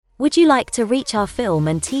Would you like to reach our film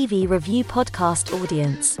and TV review podcast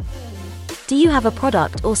audience? Do you have a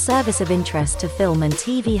product or service of interest to film and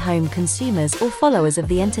TV home consumers or followers of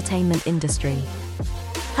the entertainment industry?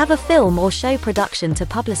 Have a film or show production to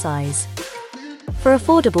publicize? For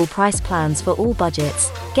affordable price plans for all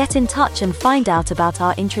budgets, get in touch and find out about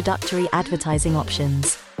our introductory advertising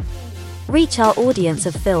options. Reach our audience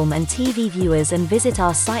of film and TV viewers and visit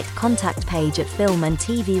our site contact page at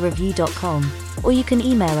filmandtvreview.com, or you can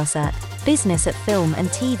email us at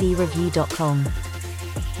business@filmandtvreview.com.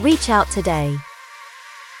 Reach out today.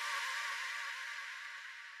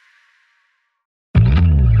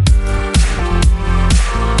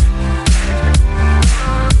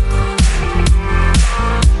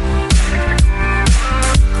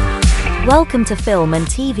 Welcome to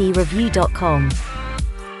filmandtvreview.com.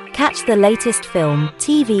 Catch the latest film,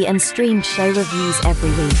 TV and streamed show reviews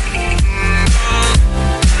every week.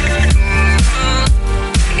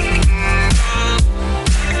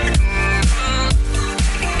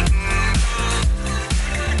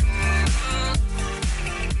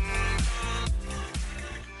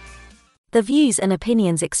 The views and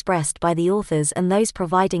opinions expressed by the authors and those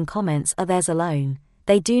providing comments are theirs alone.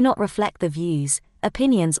 They do not reflect the views,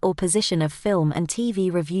 opinions or position of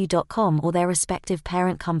filmandtvreview.com or their respective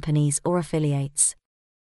parent companies or affiliates.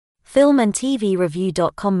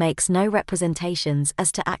 Filmandtvreview.com makes no representations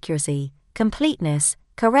as to accuracy, completeness,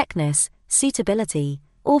 correctness, suitability,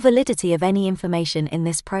 or validity of any information in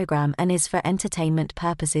this program and is for entertainment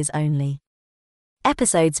purposes only.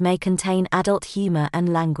 Episodes may contain adult humor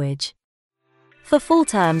and language. For full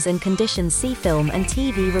terms and conditions, see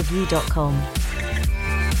filmandtvreview.com.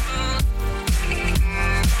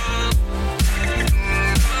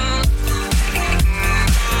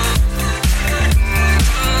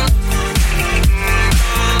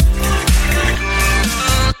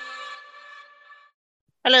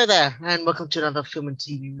 Hello there, and welcome to another Film and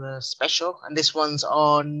TV special. And this one's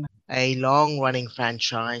on a long-running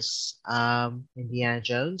franchise, Indiana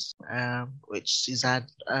Jones, which is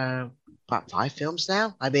at about 5 films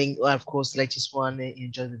now. I mean, of course, the latest one,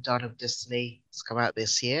 Enjoy the Dawn of Destiny, has come out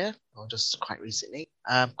this year, or just quite recently.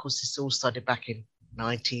 Of course, this all started back in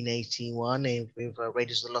 1981 with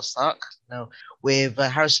Raiders of the Lost Ark. With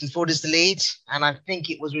Harrison Ford as the lead, and I think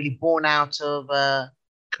it was really born out of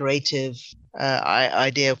creative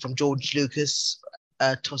idea from George Lucas,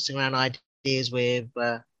 tossing around ideas with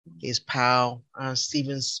his pal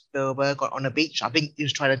Steven Spielberg on a beach. I think he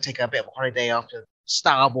was trying to take a bit of a holiday after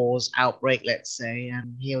Star Wars outbreak, let's say,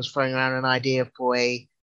 and he was throwing around an idea for a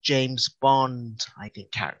James Bond,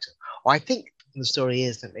 character. Or I think the story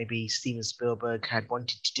is that maybe Steven Spielberg had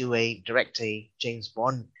wanted to direct a James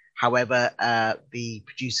Bond. However, the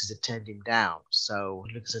producers had turned him down. So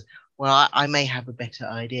Lucas said, well, I may have a better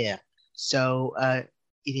idea. So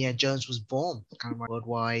Indiana Jones was born, kind of a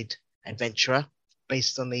worldwide adventurer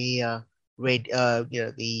based on the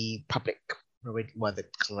the public, the kind of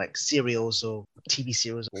like serials or TV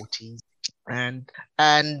series of 40s, and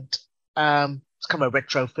it's kind of a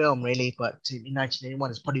retro film really. But in 1981,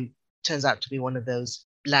 it's probably turns out to be one of those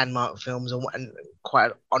landmark films, and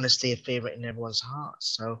quite honestly a favorite in everyone's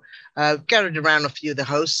hearts. So gathered around a few of the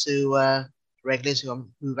hosts regulars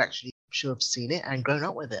who've actually sure have seen it and grown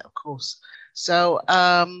up with it, of course. So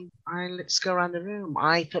let's go around the room.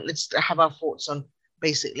 I thought let's have our thoughts on,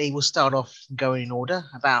 basically we'll start off going in order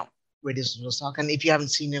about Raiders of the Lost Ark, and if you haven't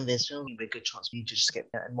seen any of this film, it'll be a good chance for you to just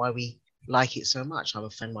get that and why we like it so much. I'm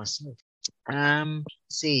a fan myself. Andrew.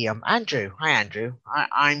 Hi, Andrew.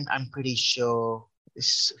 I'm pretty sure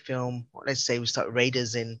this film, let's say we start with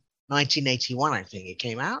Raiders in 1981, I think it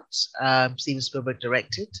came out. Steven Spielberg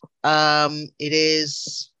directed. It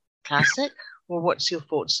is classic. Well, what's your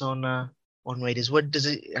thoughts on Raiders? What does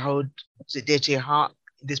it hold? Does it dear to your heart?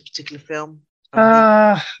 This particular film?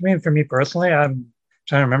 I mean, for me personally, I'm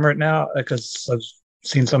trying to remember it now because I've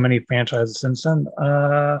seen so many franchises since then.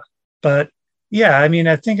 But yeah, I mean,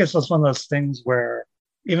 I think it's just one of those things where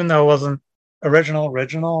even though it wasn't original,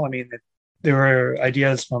 I mean, there were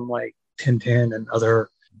ideas from like Tintin and other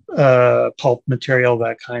pulp material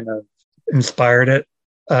that kind of inspired it.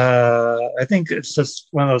 I think it's just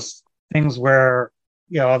one of those things where,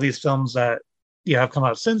 all these films that have come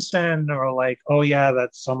out since then are like, oh yeah,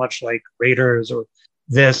 that's so much like Raiders or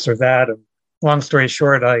this or that. And long story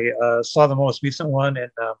short, I saw the most recent one in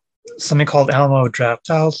something called Alamo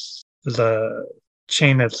Drafthouse. There's a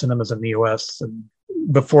chain of cinemas in the US, and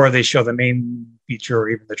before they show the main feature or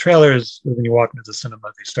even the trailers, when you walk into the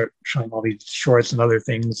cinema, they start showing all these shorts and other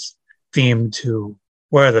things themed to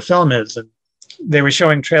where the film is. And they were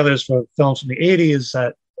showing trailers for films from the 80s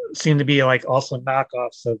that seemed to be like also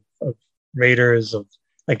knockoffs of Raiders, of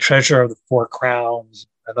like Treasure of the Four Crowns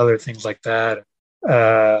and other things like that.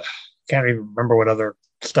 Uh, can't even remember what other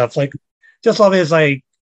stuff, like just all these like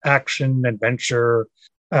action adventure,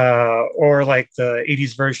 or like the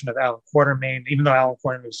 80s version of Alan Quatermain. Even though Alan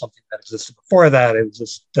Quatermain was something that existed before that, it was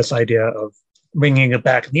just this idea of bringing it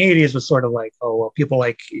back in the 80s was sort of like, oh, well, people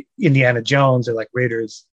like Indiana Jones or like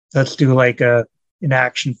Raiders, let's do like an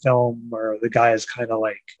action film where the guy is kind of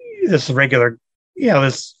like this regular,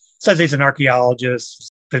 this says he's an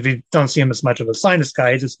archaeologist, but you don't see him as much of a scientist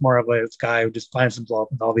guy. He's just more of a this guy who just finds himself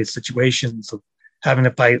in all these situations of having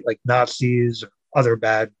to fight like Nazis or other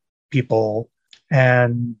bad people.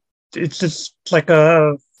 And it's just like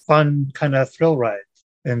a fun kind of thrill ride.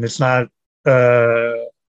 And it's not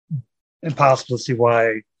impossible to see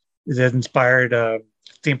why it inspired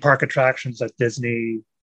theme park attractions at Disney,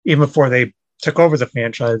 even before they took over the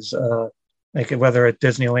franchise, like whether at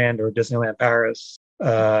Disneyland or Disneyland Paris.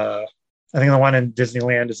 I think the one in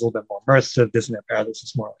Disneyland is a little bit more immersive. Disneyland Paris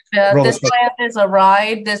is more like Disneyland is a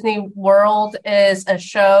ride. Disney World is a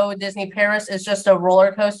show. Disney Paris is just a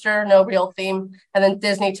roller coaster, no real theme. And then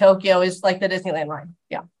Disney Tokyo is like the Disneyland ride.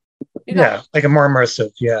 Yeah. Like a more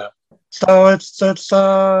immersive. Yeah. So it's just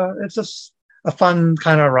a fun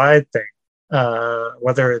kind of ride thing,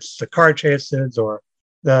 whether it's the car chases or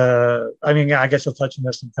I guess I'll touch on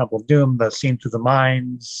this in Temple of Doom, the scene through the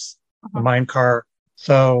mines, the mine car.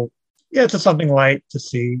 So yeah, it's just something light to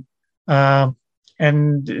see. And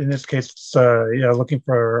in this case, it's, looking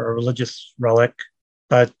for a religious relic,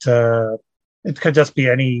 but it could just be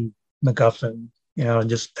any MacGuffin, and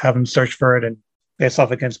just have them search for it and face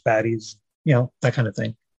off against baddies, that kind of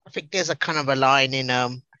thing. I think there's a kind of a line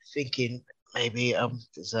in thinking maybe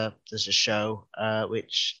there's a show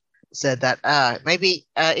which said that maybe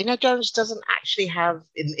Indiana Jones doesn't actually have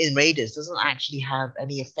in Raiders doesn't actually have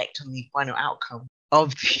any effect on the final outcome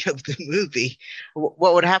of the movie.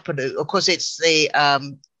 What would happen? Of course, it's the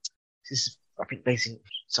this is, I think, basically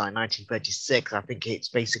 1936. I think it's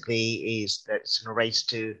basically is that it's a race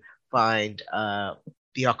to find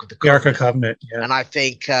the Ark of the Covenant. The Ark of Covenant, yeah. And I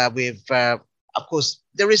think with of course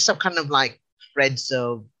there is some kind of like threads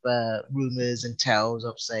of rumors and tales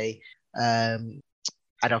of say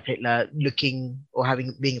Adolf Hitler looking or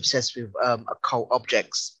being obsessed with occult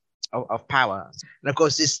objects of power. And of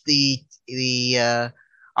course, the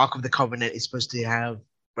Ark of the Covenant is supposed to have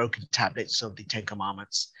broken tablets of the Ten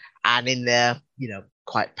Commandments, and in there,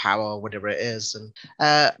 quite power or whatever it is. And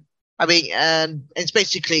and it's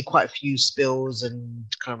basically quite a few spills and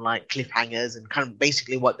kind of like cliffhangers and kind of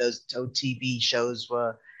basically what those old TV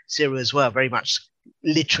series were, very much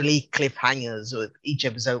literally cliffhangers. With each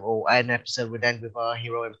episode or an episode would end with our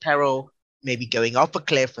hero in peril, maybe going off a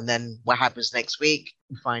cliff, and then what happens next week?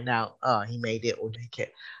 We find out, he made it or make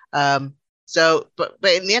it. But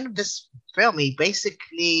in the end of this film, he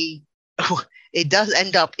basically it does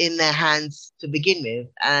end up in their hands to begin with,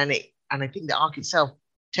 and I think the arc itself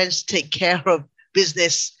tends to take care of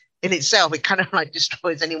business in itself. It kind of like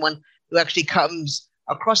destroys anyone who actually comes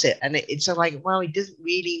across it, and it's like, well, it doesn't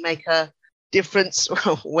really make a difference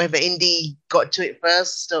whether Indy got to it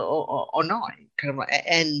first or not. It kind of like it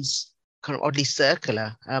ends kind of oddly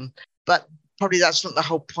circular. But probably that's not the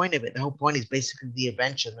whole point of it. The whole point is basically the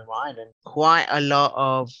adventure and the ride, and quite a lot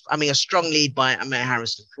of, a strong lead by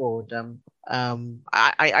Harrison Ford.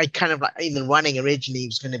 I kind of like, even running originally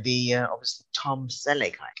was going to be obviously Tom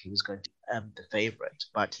Selleck. Like he was going to the favorite,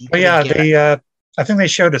 but he. I think they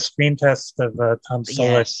showed a screen test of Tom Selleck.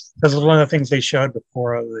 Yes. This was one of the things they showed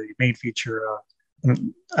before the main feature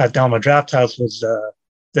at Alamo Drafthouse was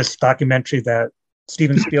this documentary that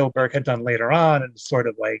Steven Spielberg had done later on, and sort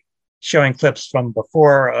of like showing clips from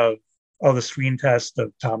before of the screen test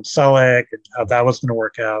of Tom Selleck and how that was going to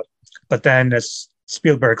work out. But then, as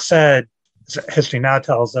Spielberg said, history now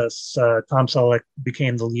tells us Tom Selleck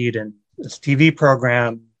became the lead in this TV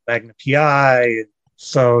program, Magnum PI.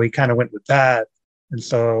 So he kind of went with that. And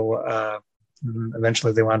so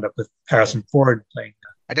eventually they wound up with Harrison Ford playing.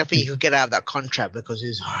 I don't think he could get out of that contract because he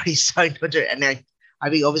was already signed under it. And I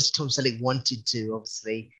think obviously Tom Selleck wanted to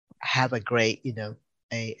obviously have a great,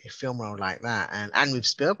 a film role like that. And with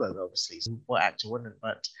Spielberg, obviously, what actor wouldn't?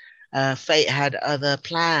 But fate had other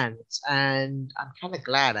plans. And I'm kind of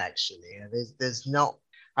glad, actually. There's not,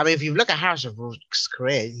 if you look at Harrison Ford's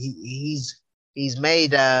career, he's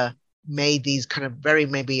made these kind of very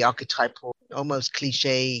maybe archetypal, almost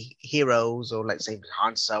cliche heroes, or let's say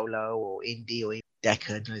Han Solo or Indy or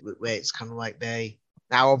Deckard, where it's kind of like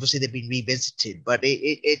now obviously they've been revisited, but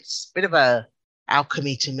it's a bit of a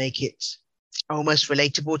alchemy to make it almost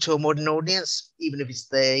relatable to a modern audience, even if it's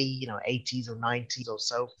the 80s or 90s or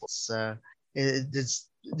so forth.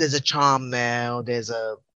 there's a charm there, or there's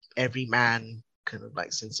a everyman kind of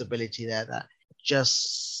like sensibility there that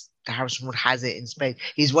just Harrison Ford has it in spades.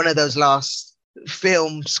 He's one of those last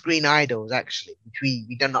film screen idols, actually,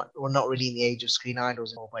 which we're not really in the age of screen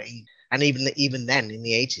idols anymore, but and even then in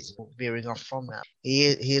the 80s, veering off from that, he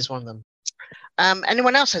is one of them.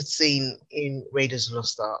 Anyone else had seen in Raiders of the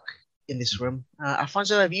Lost Ark in this room?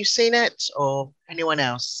 Alfonso, have you seen it, or anyone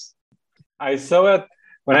else? I saw it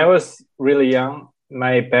when I was really young.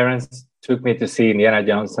 My parents took me to see Indiana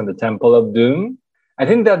Jones and the Temple of Doom. I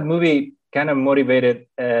think that movie kind of motivated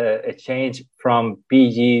a change from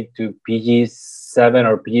PG to PG-7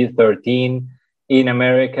 or PG-13 in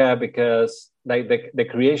America, because like the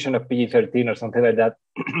creation of PG-13 or something like that,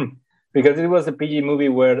 because it was a PG movie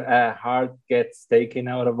where a heart gets taken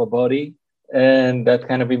out of a body, and that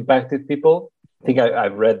kind of impacted people. I think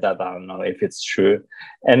I've read that. I don't know if it's true.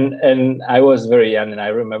 And I was very young, and I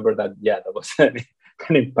remember that, that was an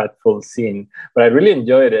impactful scene. But I really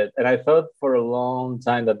enjoyed it. And I thought for a long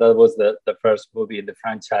time that was the first movie in the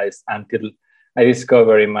franchise, until I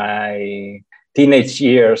discovered in my teenage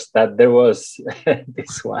years that there was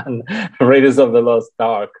this one, Raiders of the Lost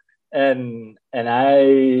Ark. And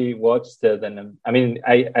I watched it. And I mean,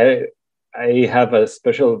 I have a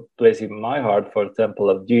special place in my heart for Temple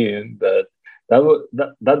of Doom, but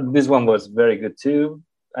this one was very good too.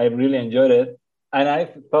 I really enjoyed it. And I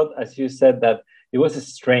thought, as you said, that it was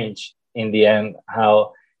strange in the end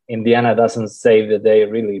how Indiana doesn't save the day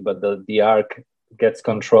really, but the Ark gets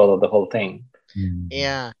control of the whole thing.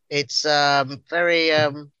 Yeah, it's very.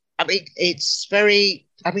 It's very.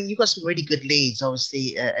 I mean, you got some really good leads.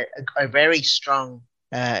 Obviously, a very strong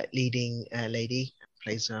leading lady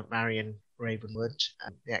plays Marion Ravenwood.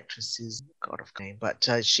 The actress is God of name, but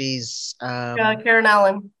she's Karen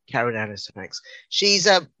Allen. Karen Allen, thanks. She's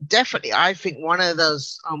definitely, I think, one of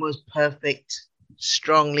those almost perfect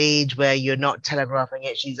strong leads where you're not telegraphing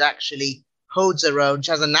it. She's actually holds her own.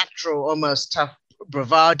 She has a natural, almost tough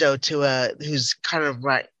bravado to her, who's kind of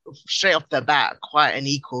right straight off the bat, quite an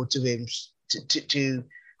equal to him. To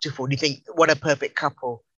Ford. You think what a perfect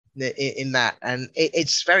couple in that, and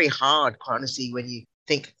it's very hard, quite honestly, when you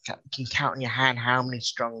think you can count on your hand how many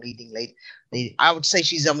strong leading lady. I would say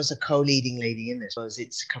she's almost a co-leading lady in this, because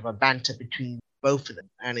it's kind of a banter between both of them,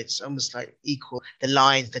 and it's almost like equal. The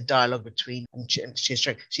lines, the dialogue between them, and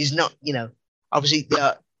she's not, obviously there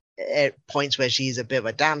are points where she's a bit of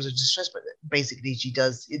a damsel in distress, but basically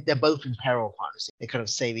they're both in peril, quite honestly. They kind of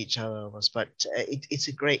save each other almost, but it's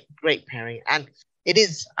a great pairing. And it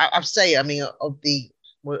is, I'd say, I mean, we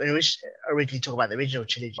originally talk about the original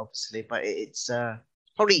trilogy, obviously, but it's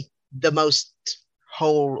probably the most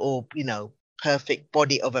whole or, perfect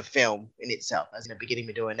body of a film in itself, as in a beginning,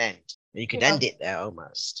 middle, and end. You could end it there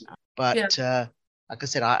almost. But like I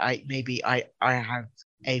said, I have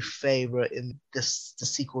a favorite in this. The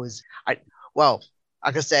sequel is, like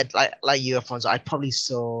I said, like you, Alfonso, I probably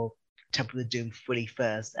saw Temple of Doom fully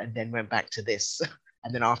first, and then went back to this.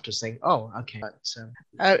 And then after saying, oh, okay.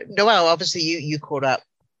 But, Noelle, obviously you caught up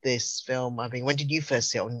this film. I mean, when did you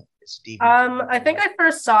first see it on this DVD? I think I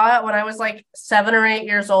first saw it when I was like 7 or 8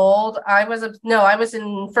 years old. I was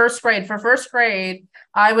in first grade. For first grade,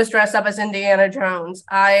 I was dressed up as Indiana Jones.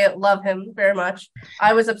 I love him very much.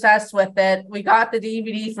 I was obsessed with it. We got the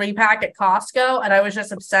DVD 3-pack at Costco, and I was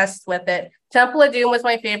just obsessed with it. Temple of Doom was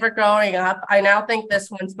my favorite growing up. I now think this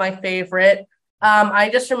one's my favorite. I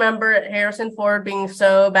just remember Harrison Ford being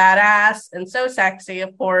so badass and so sexy,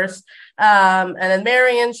 of course. And then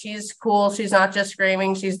Marion, she's cool. She's not just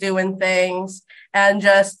screaming, she's doing things. And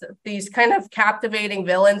just these kind of captivating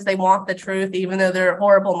villains. They want the truth, even though they're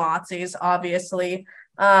horrible Nazis, obviously.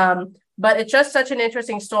 But it's just such an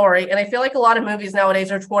interesting story. And I feel like a lot of movies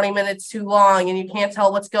nowadays are 20 minutes too long and you can't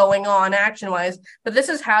tell what's going on action-wise. But this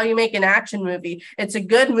is how you make an action movie. It's a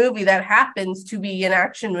good movie that happens to be an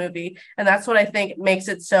action movie. And that's what I think makes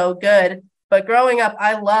it so good. But growing up,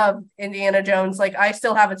 I loved Indiana Jones. Like, I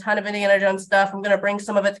still have a ton of Indiana Jones stuff. I'm going to bring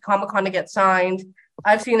some of it to Comic-Con to get signed.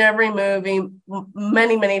 I've seen every movie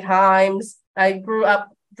many, many times. I grew up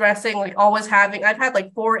dressing, like always having, I've had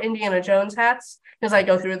like 4 Indiana Jones hats because I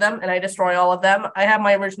go through them and I destroy all of them. I have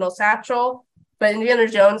my original satchel, but Indiana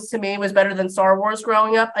Jones to me was better than Star Wars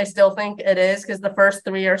growing up. I still think it is because the first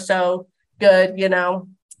 3 are so good,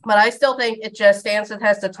 but I still think it just stands the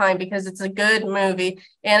test of time because it's a good movie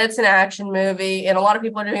and it's an action movie and a lot of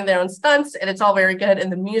people are doing their own stunts and it's all very good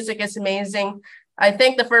and the music is amazing. I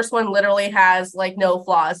think the first one literally has like no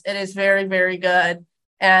flaws. It is very, very good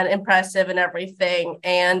and impressive and everything.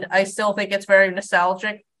 And I still think it's very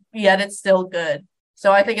nostalgic, yet it's still good.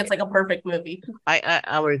 So I think it's like a perfect movie.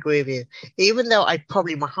 I would agree with you. Even though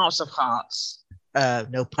my Hearts of Hearts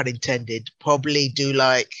no pun intended, probably do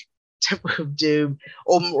like Temple of Doom,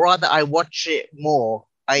 or rather, I watch it more.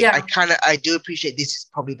 I do appreciate this is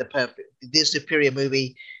probably the superior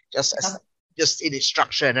movie, just in its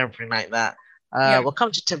structure and everything like that. We'll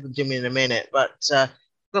come to Temple of Doom in a minute, but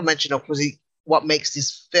I'll mention, of course, what makes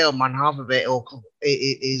this film on half of it,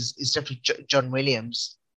 is definitely John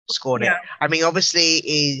Williams scored it. I mean, obviously,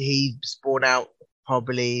 he spawned out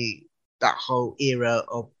probably that whole era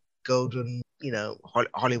of golden,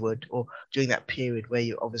 Hollywood, or during that period where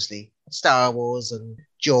you obviously Star Wars and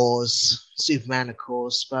Jaws, Superman, of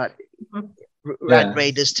course, but Red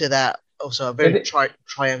Raiders to that also a very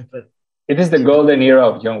triumphant. It is the golden era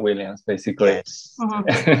of John Williams, basically. Yes.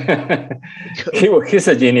 He's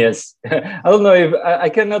a genius. I don't know if I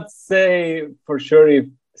cannot say for sure if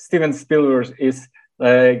Steven Spielberg is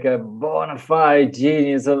like a bona fide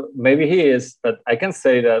genius. Maybe he is, but I can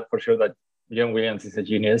say that for sure that John Williams is a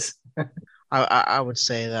genius. I would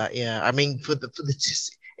say that, yeah. I mean,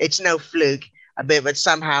 it's no fluke a bit, but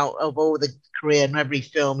somehow of all the career and every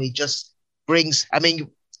film, he just brings. I mean,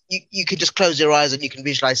 you can just close your eyes and you can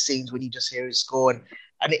visualize scenes when you just hear his score,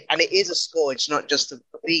 and it is a score. It's not just a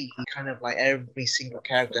theme. Kind of like every single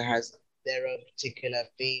character has their own particular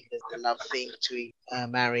theme. There's the love theme between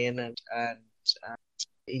Marion and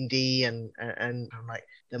Indy, and like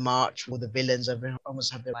the march or the villains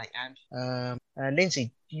almost have their like and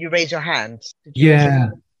Lindsay, did you raise your hand?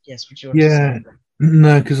 Yes, would you want to say?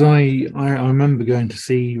 No, because I remember going to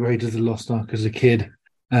see Raiders of the Lost Ark as a kid.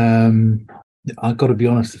 I've got to be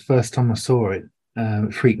honest, the first time I saw it,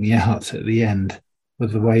 it freaked me out at the end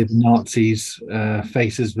with the way the Nazis'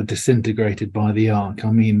 faces were disintegrated by the Ark.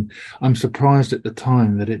 I mean, I'm surprised at the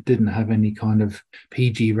time that it didn't have any kind of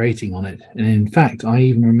PG rating on it. And in fact, I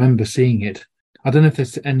even remember seeing it. I don't know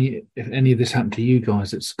if any of this happened to you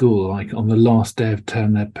guys at school, like on the last day of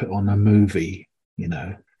term, they put on a movie,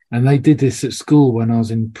 and they did this at school when I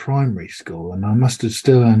was in primary school, and I must have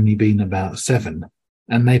still only been about 7.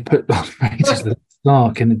 And they put on Raiders of the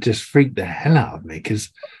Ark, and it just freaked the hell out of me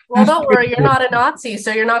because. Well, don't worry, you're not a Nazi,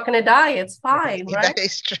 so you're not going to die. It's fine, right? That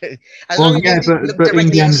is true. But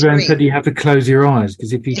Indiana Jones said you have to close your eyes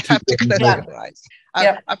because if you have to close your eyes.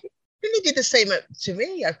 I really did the same to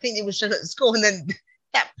me. I think it was just at school, and then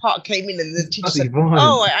that part came in, and the teacher said,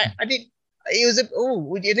 "Oh, I did." It was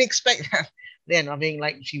we didn't expect that. Then I mean,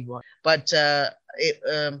 like she was, but the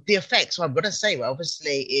effects. Well, I've got to say, well,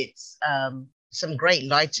 obviously, it's some great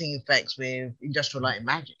lighting effects with Industrial Light and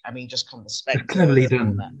Magic. I mean, just from the spectrum, cleverly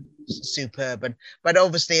done. Superb, but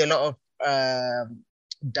obviously a lot of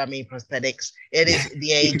dummy prosthetics. It is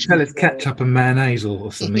the age. You can tell it's ketchup and mayonnaise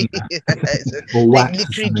or something. Or wax. They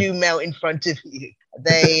literally do melt in front of you.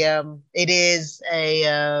 It is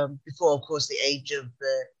before, of course, the age of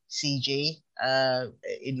the CG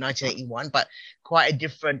in 1981, but quite a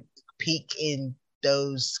different peak in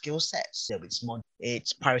those skill sets. So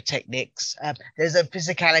it's pyrotechnics. There's a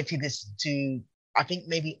physicality to, I think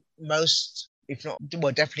maybe most, if not,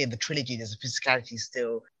 well, definitely in the trilogy, there's a physicality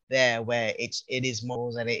still there where it is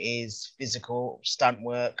models and it is physical stunt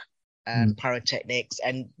work and pyrotechnics,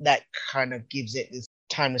 and that kind of gives it this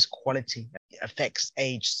timeless quality. Effects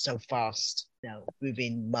age so fast,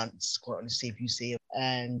 within months, quite honestly, if you see it.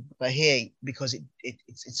 But here, because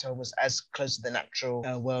it's almost as close to the natural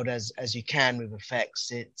world as you can with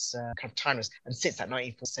effects, it's kind of timeless and sits at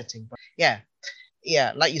 94 setting. But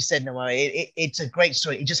yeah, like you said, Noah, it's a great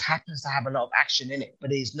story. It just happens to have a lot of action in it,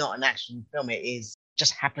 but it is not an action film.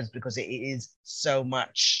 Just happens because it is so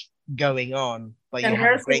much going on. But you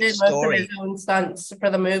have a great did story. Most of his own stunts for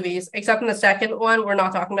the movies, except in the second one. We're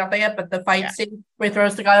not talking about that yet, but the fight scene where he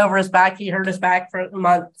throws the guy over his back, he hurt his back for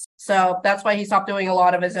months. So that's why he stopped doing a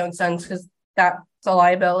lot of his own stunts, because that's a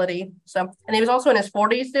liability. So, and he was also in his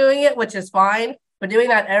 40s doing it, which is fine. But doing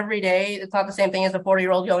that every day, it's not the same thing as a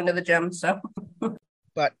 40-year-old going to the gym. So,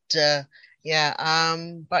 but definitely,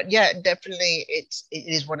 it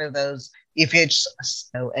is one of those. If you're just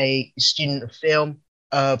a student of film,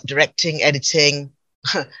 directing, editing,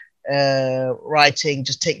 writing,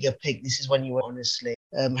 just take your pick. This is when you honestly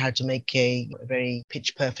how to make a very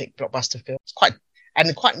pitch perfect blockbuster film. It's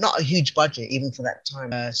quite not a huge budget even for that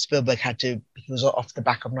time. Spielberg he was off the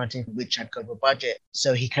back of 19, which had got a budget,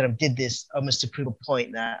 so he kind of did this almost to prove a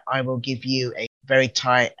point that I will give you a very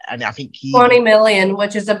tight, and I think 20 million,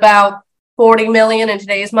 which is about 40 million in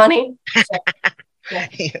today's money. So,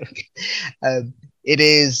 yeah. It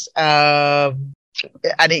is.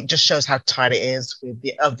 And it just shows how tight it is with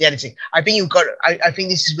the editing. I think I think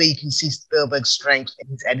this is where you can see Spielberg's strength in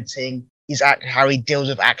his editing. How he deals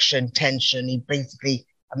with action, tension. He basically,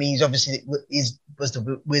 I mean, he's obviously was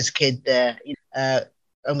the whiz kid there.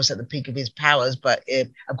 almost at the peak of his powers, but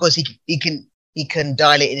of course he can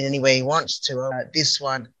dial it in any way he wants to. This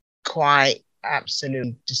one, quite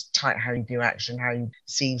absolutely just tight how you do action, how you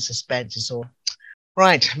see suspense. It's all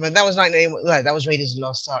right. But that was that was Raiders of the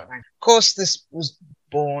Lost Ark. Of course, this was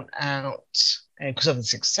born out because of the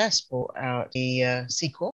success, brought out the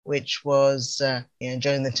sequel, which was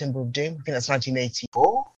Journey the Temple of Doom. I think that's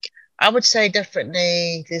 1984. I would say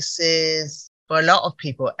definitely this is, for a lot of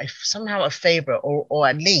people, somehow a favorite, or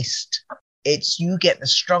at least you get the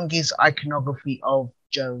strongest iconography of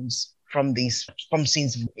Jones from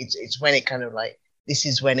scenes. It's when it kind of like, this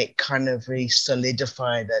is when it kind of really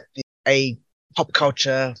solidified that a pop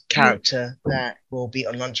culture character that will be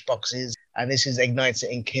on lunchboxes, and this ignites it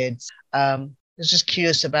in kids. I was just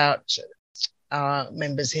curious about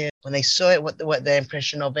members here when they saw it, what their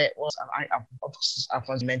impression of it was.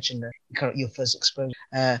 I've mentioned kind of your first exposure.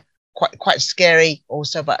 Quite scary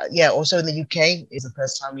also, but also in the UK is the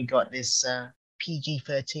first time we got this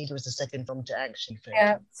PG-13. It was the second film to actually film.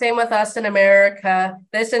 Yeah, same with us in America.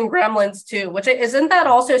 This and Gremlins too, which isn't that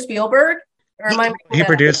also Spielberg? Or am I he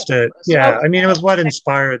produced it. Yeah, I mean, it was what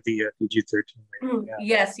inspired the PG-13.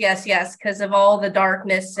 Yeah. Yes, because of all the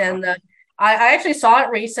darkness and the. I actually saw it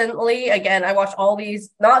recently. Again, I watched all these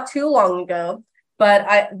not too long ago,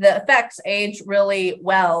 but the effects age really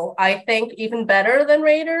well. I think even better than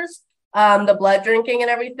Raiders. The blood drinking and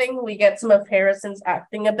everything. We get some of Harrison's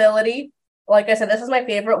acting ability. Like I said, this is my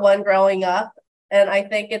favorite one growing up, and I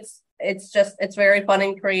think it's very fun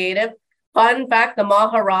and creative. Fun fact: the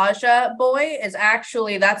Maharaja boy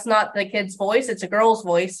that's not the kid's voice; it's a girl's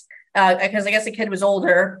voice. Because I guess the kid was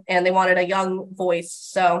older and they wanted a young voice.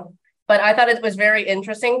 So, but I thought it was very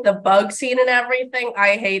interesting. The bug scene and everything.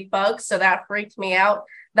 I hate bugs, so that freaked me out.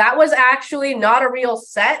 That was actually not a real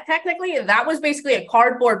set, technically. That was basically a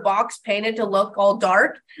cardboard box painted to look all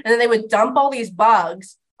dark, and then they would dump all these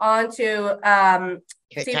bugs onto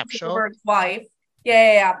Steven Spielberg's wife.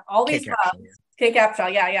 Yeah. All these bugs. Kate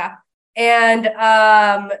Capshaw, yeah. And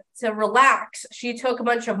to relax, she took a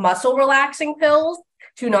bunch of muscle relaxing pills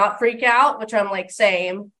to not freak out, which I'm like,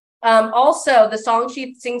 same. Also, the song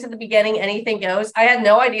she sings at the beginning, Anything Goes, I had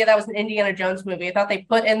no idea that was an Indiana Jones movie. I thought they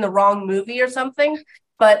put in the wrong movie or something.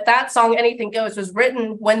 But that song, Anything Goes, was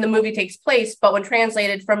written when the movie takes place, but when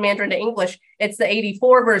translated from Mandarin to English, it's the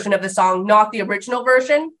 84 version of the song, not the original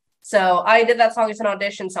version. So I did that song as an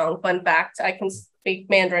audition song. Fun fact, I can speak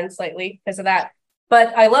Mandarin slightly because of that.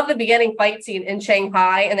 But I love the beginning fight scene in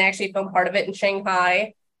Shanghai, and they actually filmed part of it in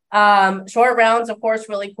Shanghai. Short Rounds, of course,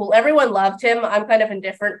 really cool. Everyone loved him. I'm kind of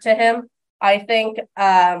indifferent to him. I think,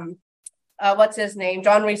 what's his name?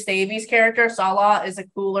 John Rhys Davies' character, Salah, is a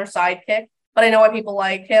cooler sidekick, but I know why people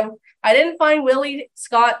like him. I didn't find Willie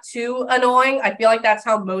Scott too annoying. I feel like that's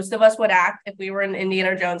how most of us would act if we were in an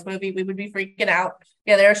Indiana Jones movie. We would be freaking out.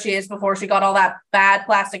 Yeah, there she is before she got all that bad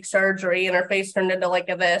plastic surgery and her face turned into like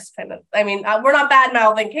this kind of. I mean, we're not bad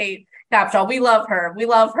mouthing Kate Capshaw. We love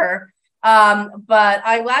her. But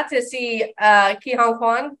I'm glad to see Ki Hong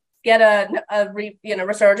Kwan get a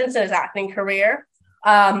resurgence in his acting career.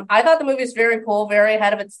 I thought the movie was very cool, very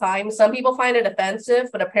ahead of its time. Some people find it offensive,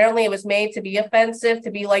 but apparently it was made to be offensive, to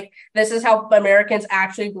be like, this is how Americans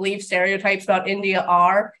actually believe stereotypes about India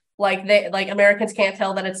are. Like Americans can't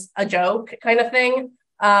tell that it's a joke kind of thing.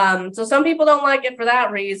 So some people don't like it for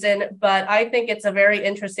that reason, but I think it's a very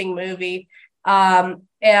interesting movie.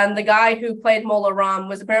 And the guy who played Mola Ram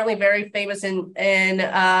was apparently very famous in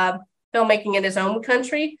filmmaking in his own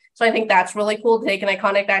country. So I think that's really cool to take an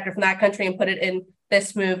iconic actor from that country and put it in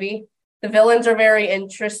this movie. The villains are very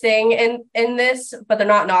interesting in this, but they're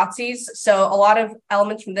not Nazis. So a lot of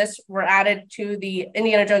elements from this were added to the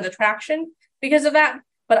Indiana Jones attraction because of that.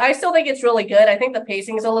 But I still think it's really good. I think the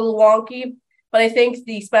pacing is a little wonky, but I think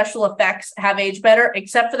the special effects have aged better,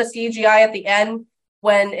 except for the CGI at the end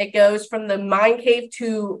when it goes from the mine cave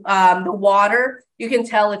to the water. You can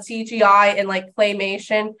tell it's CGI and like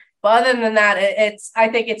claymation. But other than that, I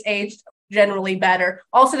think it's aged generally better.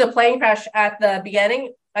 Also, the plane crash at the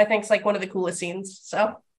beginning, I think, is like one of the coolest scenes.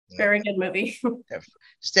 So, very good movie.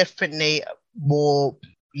 It's definitely more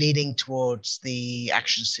leading towards the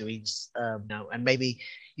action series now, and maybe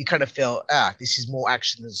you kind of feel this is more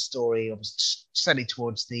action than story, certainly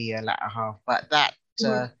towards the latter half. But that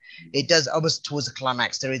it does almost towards the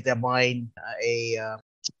climax. There is a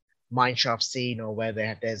mine shaft scene, or where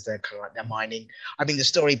there's the kind of like they're mining. I mean, the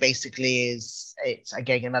story basically is it's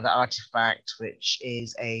again another artifact, which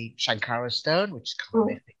is a Shankara stone, which is kind of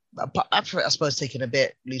mythic. I suppose taken a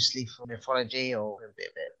bit loosely from mythology or a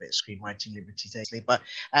bit screenwriting liberties, but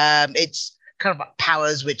it's kind of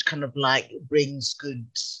powers which kind of like brings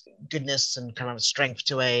goodness and kind of strength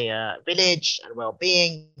to a village and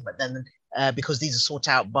well-being. But then because these are sought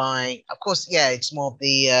out by, of course, it's more of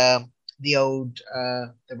the old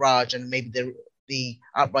the Raj and maybe the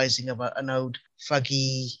uprising of an old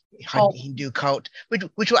thuggy Hindu cult,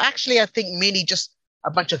 which were actually, I think, merely just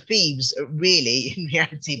a bunch of thieves, really, in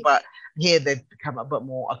reality. But here they've become a bit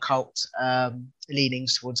more occult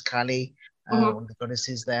leanings towards Kali, one of the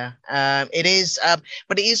goddesses there. It is,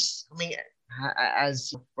 but it is, I mean,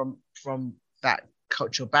 as from that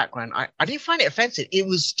cultural background, I didn't find it offensive. It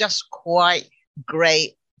was just quite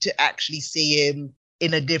great to actually see him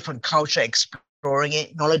in a different culture, exploring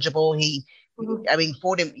it, knowledgeable. I mean,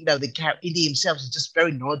 for him, the Indy himself is just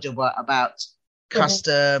very knowledgeable about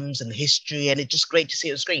customs and history, and it's just great to see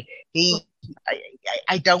it on screen.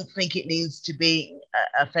 I don't think it needs to be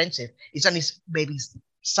offensive. It's only maybe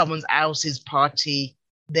someone else's party,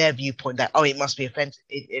 their viewpoint that it must be offensive.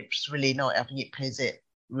 It's really not. I think it plays it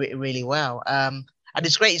really well. And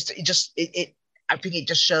it's great. I think it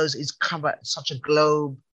just shows it's covered such a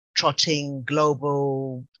globe-trotting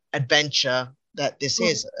global adventure that this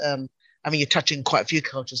is. I mean, you're touching quite a few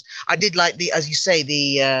cultures. I did like as you say,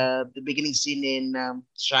 the beginning scene in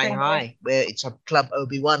Shanghai, where it's a Club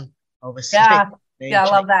Obi-Wan, obviously. Yeah, I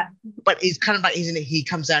love that. But it's kind of like he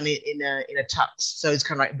comes down in a tux, so it's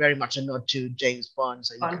kind of like very much a nod to James Bond.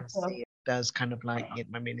 So you can see it does kind of like get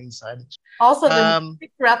my meaning inside. Also, the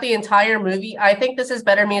music throughout the entire movie, I think this is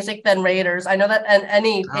better music than Raiders. I know that, and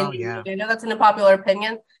any movie, I know that's an unpopular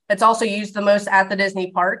opinion. It's also used the most at the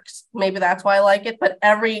Disney parks. Maybe that's why I like it. But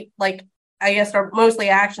I guess they're mostly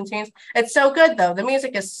action scenes. It's so good though. The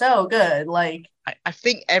music is so good. Like I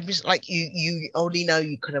think you only know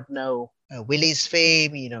you kind of know Willie's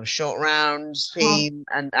theme, Short Round's theme,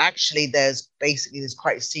 and actually there's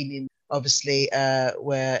quite a scene in obviously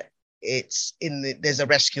where it's there's a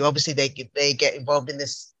rescue. Obviously they get involved in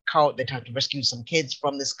this cult. They try to rescue some kids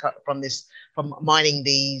from mining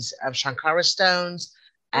these Shankara stones.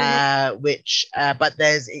 But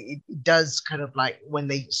it does kind of like when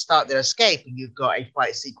they start their escape, and you've got a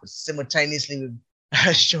fight sequence simultaneously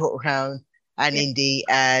with Short Round and Indy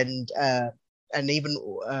and even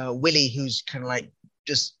Willie, who's kind of like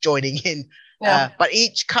just joining in. But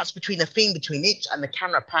each cuts between a theme between each, and the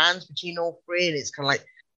camera pans between all three, and it's kind of like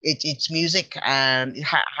it's music and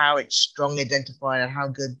how it's strongly identified and how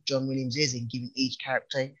good John Williams is in giving each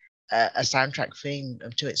character a soundtrack theme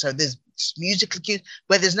to it. So there's musical cues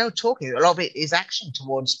where there's no talking. A lot of it is action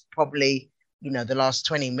towards probably the last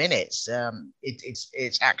 20 minutes.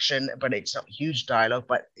 It's action, but it's not huge dialogue.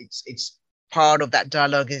 But it's part of that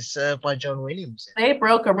dialogue is by John Williams. They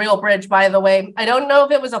broke a real bridge, by the way. I don't know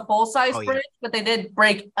if it was a full size bridge, but they did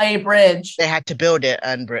break a bridge. They had to build it,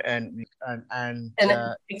 and the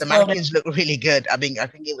mannequins look really good. I mean, I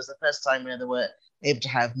think it was the first time where they were able to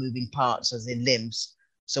have moving parts, as in limbs.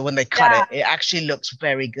 So when they cut it actually looks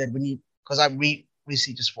very good. Because I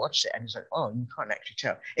recently just watched it, and it's like, you can't actually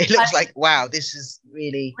tell. It looks like, wow, this is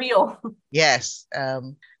really real. Yes,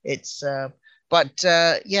 it's. And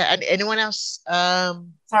anyone else?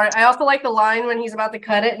 Sorry, I also like the line when he's about to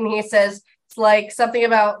cut it, and he says it's like something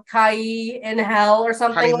about Kai in hell or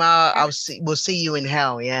something. Kalima, we'll see you in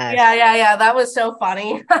hell. Yeah. Yeah. That was so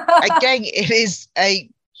funny. Again, it is a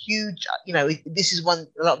huge. This is a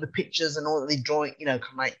lot of the pictures and all the drawing. Kind of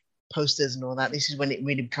like posters and all that. This is when it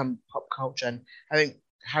really become pop culture, and I think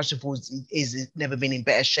House of Wolves is never been in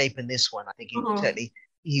better shape than this one. I think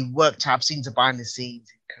he worked hard. I've seen the behind the scenes.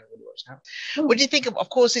 What do you think of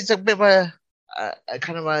course, it's a bit of a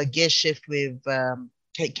kind of a gear shift with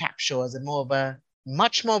Kate Capshaw as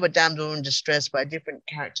much more of a damsel in distress, but a different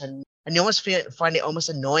character, and you almost find it almost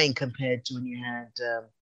annoying compared to when you had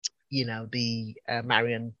the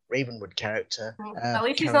Marion Ravenwood character. At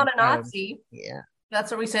least he's not a Nazi. Yeah. That's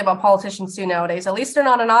what we say about politicians too nowadays. At least they're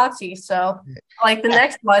not a Nazi. So like the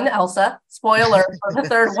next one, Elsa, spoiler for the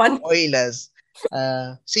third one. Spoilers.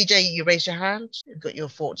 CJ, you raised your hand. You've got your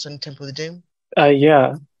thoughts on Temple of Doom?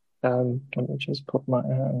 Yeah. Let me just put my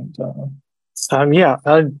hand down.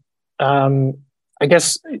 I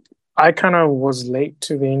guess I kind of was late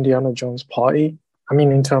to the Indiana Jones party. I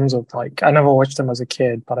mean, in terms of I never watched them as a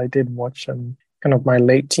kid, but I did watch them kind of my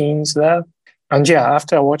late teens there. And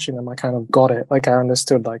after watching them, I kind of got it. I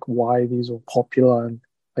understood why these were popular, and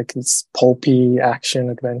it's pulpy action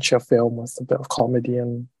adventure film with a bit of comedy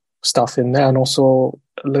and stuff in there, and also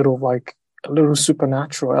a little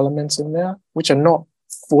supernatural elements in there, which are not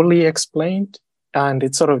fully explained. And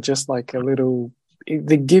it's sort of just a little,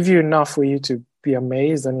 they give you enough for you to be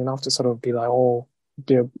amazed and enough to sort of be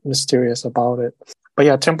be mysterious about it.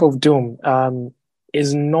 But Temple of Doom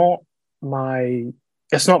is not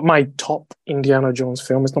it's not my top Indiana Jones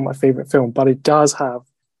film. It's not my favorite film, but it does have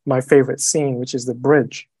my favorite scene, which is the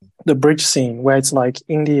bridge scene where it's like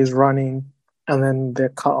Indy is running and then they're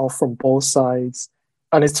cut off from both sides.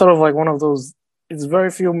 And it's sort of like one of those, it's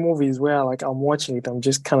very few movies where like I'm watching it, I'm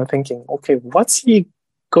just kind of thinking, okay, what's he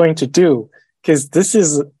going to do? Because this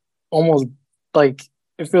is almost like,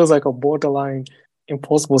 it feels like a borderline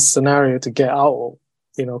impossible scenario to get out of,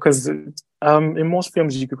 because in most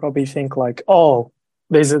films you could probably think like,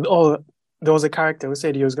 there was a character who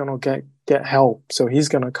said he was going to get help, so he's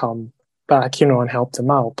going to come back, and help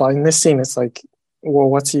them out. But in this scene, it's like, well,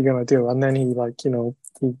 what's he going to do? And then he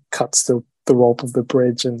he cuts the rope of the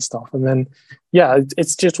bridge and stuff. And then, yeah,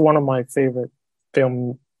 it's just one of my favorite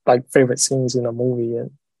scenes in a movie.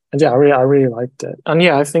 And yeah, I really liked it. And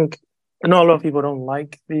yeah, I think, I know a lot of people don't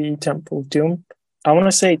like the Temple of Doom. I want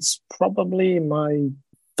to say it's probably my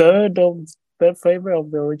third favorite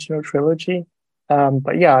of the original trilogy.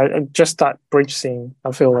 But yeah, just that bridge scene,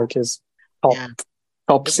 I feel like is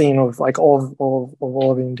top scene of like all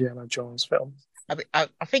the Indiana Jones films. I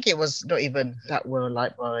think it was not even that well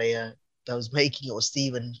liked by those making it, or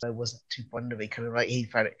Steven wasn't too fond of it. Kind of like he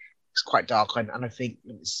found it's quite dark, and I think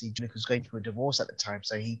Nick was going through a divorce at the time,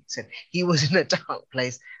 so he said he was in a dark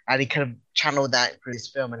place, and he kind of channeled that through this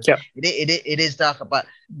film. And it is darker, but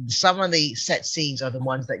some of the set scenes are the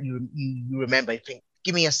ones that you remember. I think,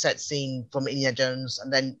 give me a set scene from Indiana Jones,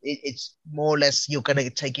 and then it's more or less you're going to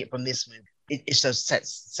take it from this movie. It's those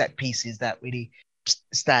set pieces that really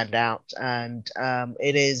stand out, and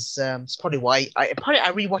it is it's probably why I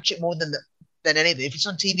rewatch it more than anything. If it's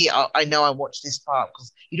on TV, I know I watch this part,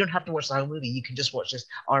 because you don't have to watch the whole movie. You can just watch this.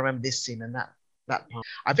 I remember this scene and that part.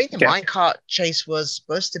 I think the minecart chase was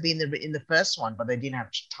supposed to be in the first one, but they didn't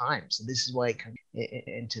have time, so this is why it came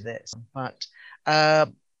into this. But I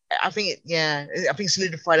think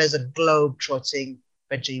solidified as a globe-trotting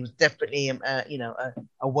venture. He was definitely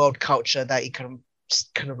a world culture that he kind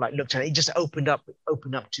of like looked at. It just opened up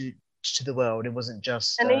to the world. It wasn't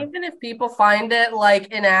just and even if people find it like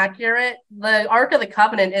inaccurate, the Ark of the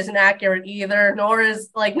Covenant isn't accurate either, nor is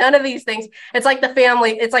like none of these things. It's like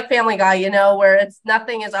Family Guy, where it's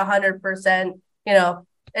nothing is 100%,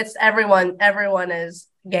 it's everyone is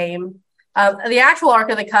game. The actual Ark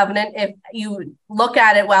of the Covenant, if you look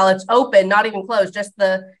at it while it's open, not even closed, just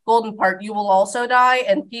the golden part, you will also die,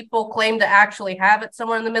 and people claim to actually have it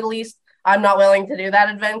somewhere in the Middle East. I'm not willing to do that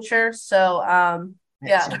adventure, so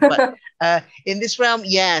yeah. But in this realm,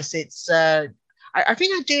 yes, it's. I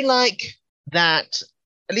think I do like that.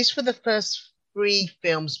 At least for the first 3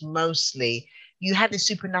 films, mostly you had the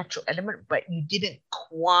supernatural element, but you didn't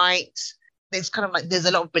quite. It's kind of like there's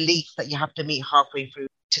a lot of belief that you have to meet halfway through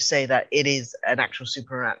to say that it is an actual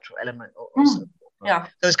supernatural element. Or something. Yeah.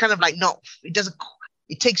 So it's kind of like not. It doesn't.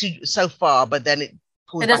 It takes you so far, but then it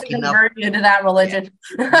doesn't convert you to that religion.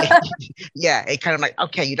 Yeah, it kind of like,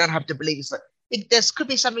 okay, you don't have to believe. It's like there could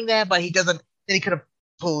be something there, but he doesn't. Then he kind of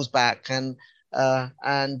pulls back, and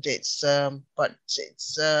it's but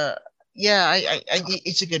it's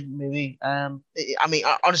it's a good movie.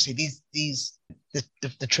 Honestly,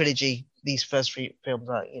 the trilogy, these first 3 films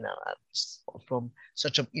are from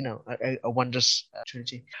such a wondrous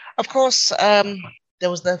trilogy. Of course, there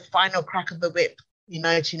was the final crack of the whip in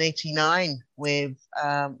 1989 with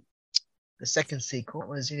the second sequel,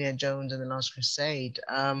 was Indiana Jones and the Last Crusade.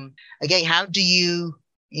 Again, how do you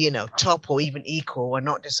top or even equal or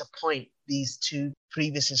not disappoint these 2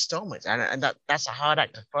 previous installments? And that's a hard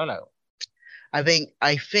act to follow. I think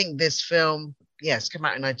this film, it's come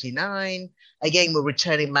out in 1999. Again, we're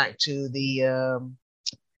returning back to the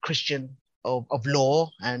Christian of law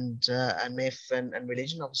and myth and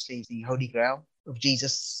religion. Obviously, the Holy Grail of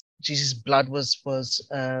Jesus. Jesus' blood was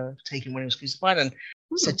taken when he was crucified, and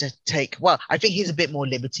said to take. Well, I think he's a bit more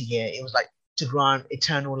liberty here. It was like to grant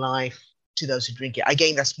eternal life to those who drink it.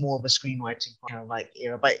 Again, that's more of a screenwriting kind of like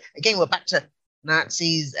era. But again, we're back to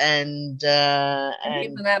Nazis and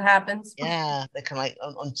when that happens. Yeah, they're kind of like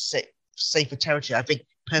on safer territory. I think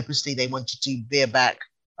purposely they wanted to veer back,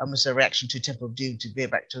 almost a reaction to Temple of Doom, to veer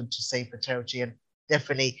back to safer territory, and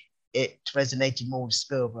definitely it resonated more with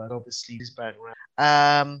Spielberg, obviously, this background.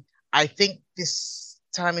 I think this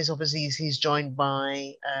time is obviously he's joined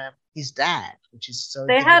by his dad, which is so.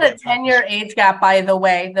 They had a 10-year age gap, by the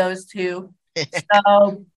way, those two.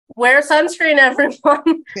 So wear sunscreen,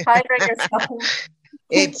 everyone. Hydrate yourself.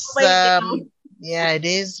 It's it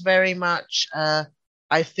is very much. I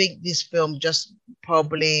think this film just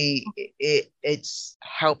probably it's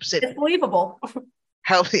helps it. It's believable.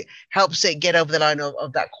 Helps it get over the line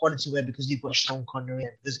of that quality where, because you've got Sean Connery,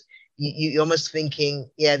 because you're almost thinking,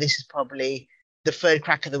 this is probably the third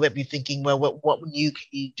crack of the whip, you're thinking, well, what new can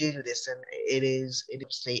you do to this? And it is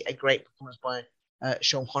obviously a great performance by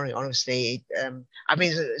Sean Connery. Honestly, I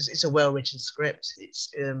mean, it's a well-written script.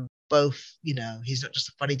 It's both, he's not just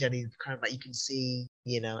a funny daddy, kind of like you can see,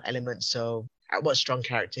 elements of what strong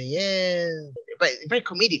character, yeah, but very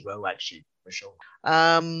comedic role actually for sure.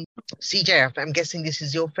 CJ, I'm guessing this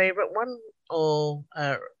is your favorite one, or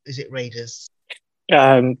is it Raiders?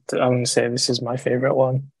 I'm gonna say this is my favorite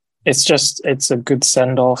one. It's a good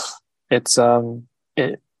send off. It's a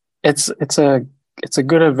good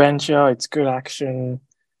adventure. It's good action.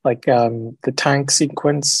 Like the tank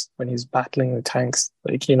sequence when he's battling the tanks.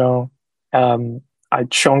 Like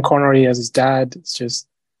Sean Connery as his dad. It's just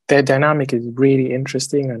their dynamic is really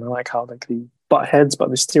interesting, and I like how like they butt heads, but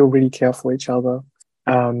they still really care for each other.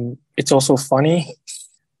 It's also funny,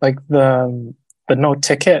 like the no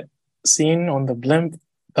ticket scene on the blimp.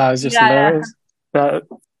 That is just hilarious. That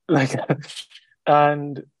like,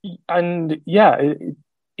 and yeah,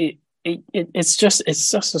 it's just a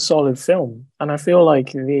solid film, and I feel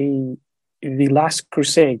like the Last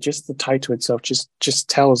Crusade, just the title itself, just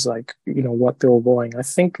tells like what they were going. I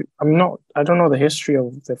don't know the history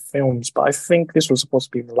of the films, but I think this was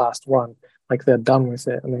supposed to be the last one. Like they're done with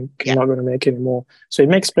it, and they're not going to make any more. So it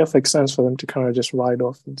makes perfect sense for them to kind of just ride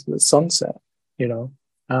off into the sunset,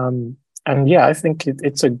 And yeah, I think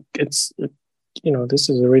this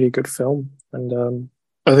is a really good film, and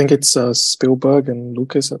I think it's Spielberg and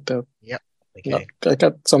Lucas at their I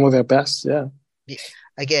got some of their best. Yeah.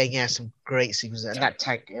 Again, some great sequences, and that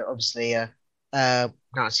tank obviously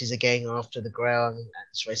Nazis are going after the Grail and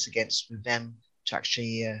it's race against with them to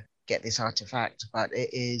actually get this artifact. But it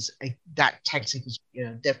is that tank sequence,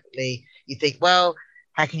 definitely you think, well,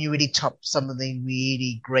 how can you really top some of the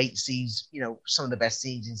really great scenes, some of the best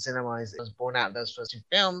scenes in cinema that was born out of those first two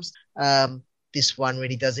films. This one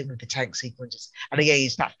really does it with the tank sequences. And again,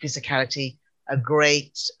 it's that physicality, a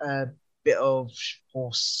great bit of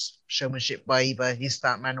horse showmanship by either his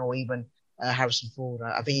stuntman or even Harrison Ford.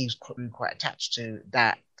 I think he was quite attached to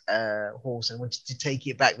that horse and wanted to take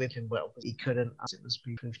it back with him, but he couldn't. It was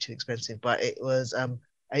proved too expensive. But it was a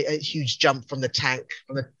huge jump from the tank,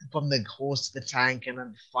 from the horse to the tank, and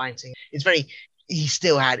then fighting. It's very. He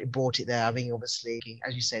still brought it there. I mean, obviously,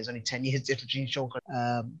 as you say, it's only 10 years difference between Sean.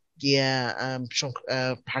 Sean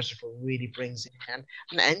Harrison Ford really brings it in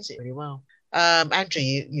and ends it really well. Andrew,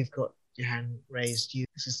 you've got your hand raised.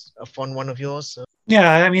 This is a fun one of yours. So.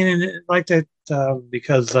 Yeah, I mean, I liked it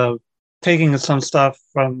because of taking some stuff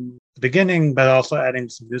from the beginning, but also adding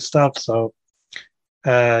some new stuff. So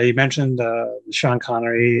you mentioned Sean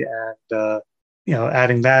Connery and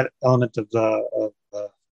adding that element of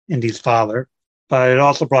Indy's father, but it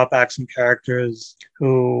also brought back some characters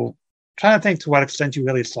who I'm trying to think to what extent you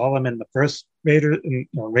really saw them in the first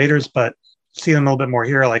Raiders, but see them a little bit more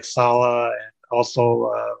here, like Sala and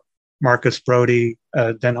also Marcus Brody,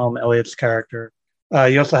 Denholm Elliott's character.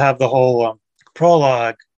 You also have the whole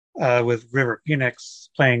prologue with River Phoenix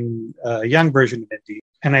playing a young version of Indy.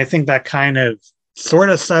 And I think that kind of sort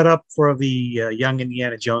of set up for the Young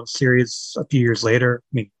Indiana Jones series a few years later.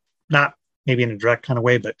 I mean, not maybe in a direct kind of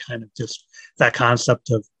way, but kind of just that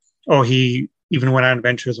concept of, he even went on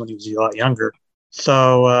adventures when he was a lot younger.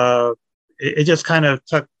 So it just kind of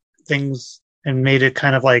took things and made it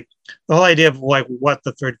kind of like the whole idea of like what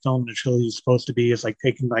the third film in the trilogy is supposed to be is like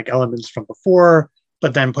taking like elements from before,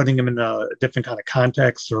 but then putting them in a different kind of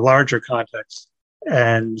context or larger context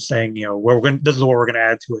and saying, this is what we're going to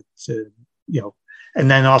add to it, and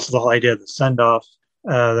then also the whole idea of the send off,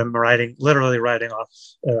 them literally riding off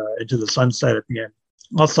into the sunset at the end.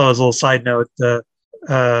 Also, as a little side note,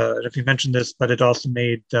 if you mentioned this, but it also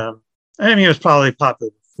made, it was probably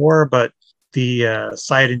popular before, but the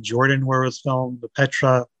site in Jordan where it was filmed, the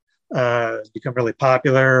Petra, become really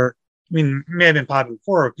popular. I mean, it may have been popular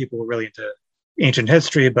before, people were really into ancient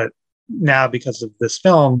history, but now because of this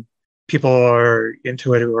film, people are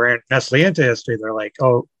into it who aren't necessarily into history. They're like,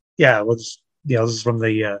 oh, yeah, well, this is from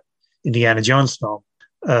the Indiana Jones film,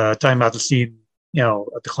 talking about the scene,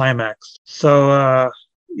 at the climax. So,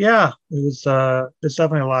 there's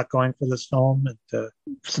definitely a lot going for this film. And,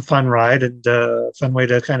 it's a fun ride and a fun way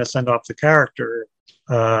to kind of send off the character,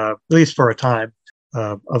 at least for a time.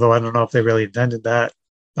 Although I don't know if they really intended that.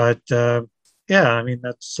 But I mean,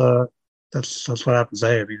 that's what I have to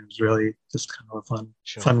say. I mean, it was really just kind of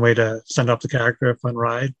a fun way to send off the character, a fun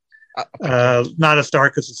ride. Not as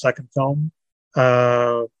dark as the second film.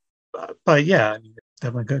 But yeah, I mean, it's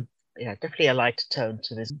definitely good. Yeah, definitely a lighter tone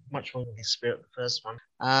to this, much more than the spirit of the first one.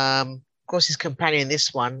 Of course, his companion in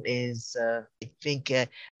this one is, I think,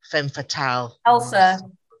 Femme Fatale. Elsa.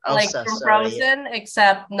 like Elsa, from sorry, Frozen,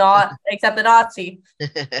 except the Nazi.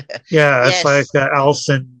 Yeah, it's like Yes.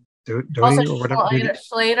 Alison Also Doty or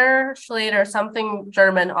whatever. Schlater, something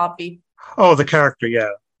German, Oppie. Oh, the character, yeah.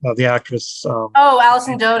 The actress. Oh,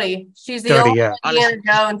 Alison Doty. She's the Doty, only yeah. Indiana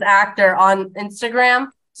Jones actor on Instagram,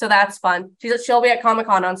 so that's fun. She'll be at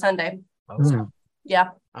Comic-Con on Sunday. Mm. Yeah.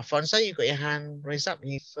 Alfonso, you got your hand raised up.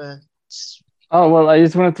 Oh, well, I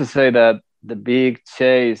just wanted to say that the big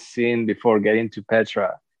chase scene before getting to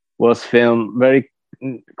Petra was filmed very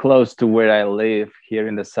close to where I live here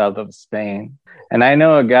in the south of Spain. And I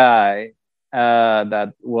know a guy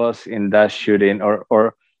that was in that shooting,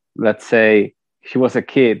 or let's say he was a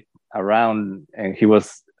kid around, and he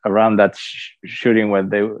was around that shooting when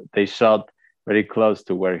they shot very close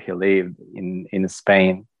to where he lived in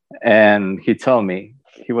Spain. And he told me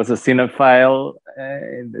he was a cinephile.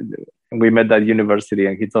 We met at university,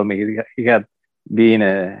 and he told me he had been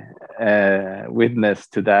a witness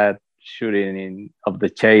to that shooting of the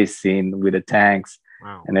chase scene with the tanks.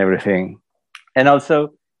 Wow. And everything. And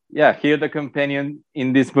also, yeah, here the companion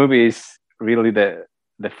in this movie is really the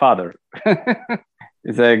father.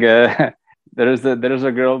 It's like there's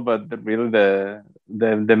a girl, but really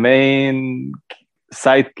the main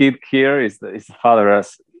sidekick here is the father.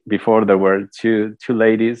 As before, there were two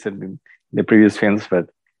ladies in the previous films, but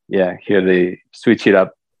yeah, here they switch it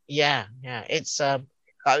up. Yeah. It's I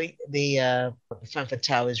mean, the femme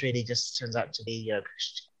fatale is really just turns out to be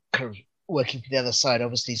kind of working for the other side,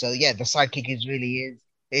 obviously. So yeah, the sidekick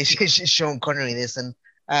is Sean Connery in this, and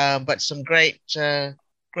but some great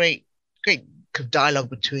dialogue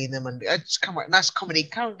between them, and it's kind of nice comedy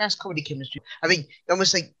chemistry. I think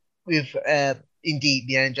almost like with indeed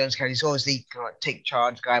the Indiana Jones character, he's always the kind of take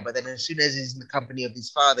charge guy, but then as soon as he's in the company of his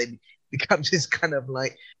father, he becomes this kind of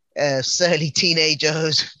like surly teenager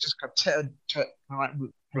who's just kind of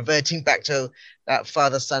reverting back to that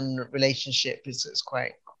father-son relationship. It's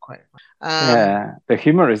quite yeah, the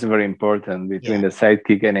humor is very important between the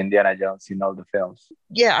sidekick and Indiana Jones in all the films.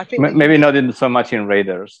 Yeah, I think maybe not so much in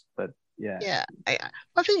Raiders, but yeah. Yeah, I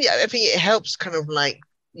think it helps kind of like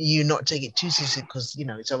you not take it too seriously, because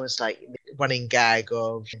it's almost like the running gag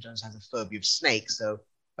of Jones has a phobia of snakes, so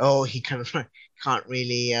he kind of can't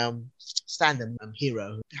really stand them.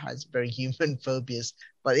 Hero who has very human phobias,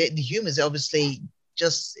 but the humor is obviously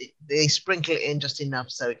just they sprinkle it in just enough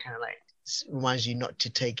so it kind of like reminds you not to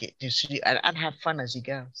take it and have fun as you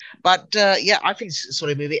go. But yeah, I think it's a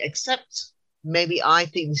solid movie, except maybe I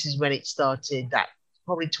think this is when it started, that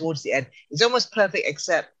probably towards the end. It's almost perfect,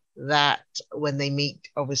 except that when they meet,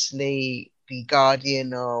 obviously, the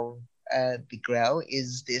guardian of the Grail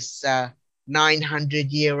is this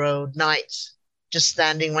 900-year-old knight just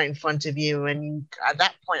standing right in front of you. And at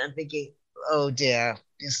that point, I'm thinking, oh dear,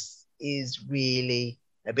 this is really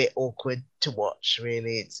a bit awkward to watch,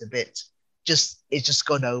 really. It's a bit it's just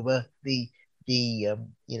gone over the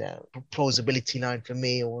plausibility line for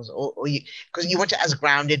me, or you, because you want it as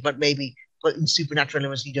grounded, but in supernatural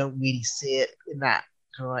elements you don't really see it in that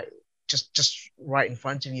kind of like just right in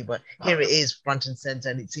front of you. But here it is front and center,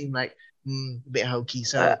 and it seemed like a bit hokey.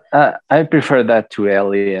 So I prefer that to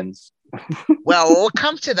Aliens. Well, we'll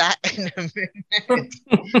come to that in a minute.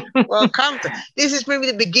 This is maybe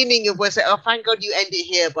the beginning of where say, oh, thank God you end it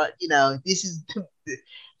here, but this is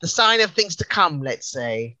the sign of things to come, let's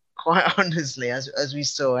say, quite honestly, as we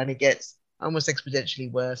saw, and it gets almost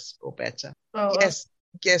exponentially worse or better. Oh,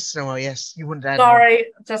 Yes, Noel, yes, you wouldn't add. Sorry,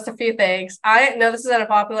 just a few things. I know this is an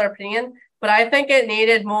unpopular opinion, but I think it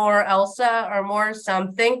needed more Elsa or more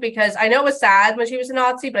something, because I know it was sad when she was a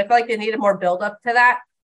Nazi, but I feel like they needed more build up to that.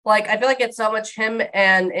 Like, I feel like it's so much him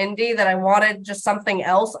and Indy that I wanted just something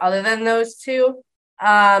else other than those two.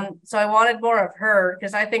 So I wanted more of her,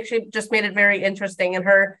 because I think she just made it very interesting, and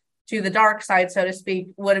her to the dark side, so to speak,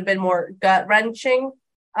 would have been more gut wrenching.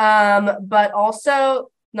 But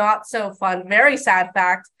also not so fun. Very sad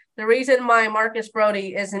fact. The reason why Marcus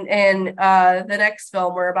Brody isn't in the next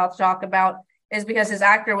film we're about to talk about is because his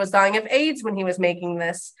actor was dying of AIDS when he was making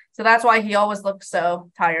this. So that's why he always looks so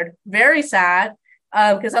tired. Very sad.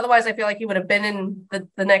 Because otherwise I feel like he would have been in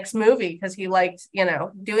the next movie, because he liked,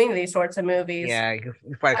 doing these sorts of movies. Yeah, you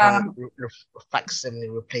probably kind of facsimile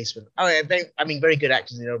replacement. Very good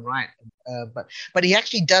actors in their own right. But he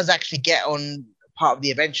actually does get on part of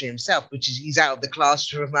the adventure himself, which is he's out of the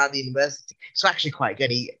classroom at the university. So actually quite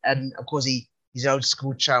good. And of course he's an old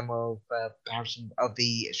school chum of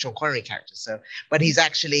the Sean Connery character. So, but he's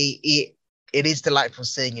actually it is delightful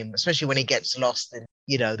seeing him, especially when he gets lost and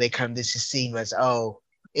they come. This is scene where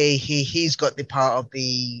he's got the part of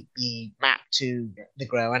the map to the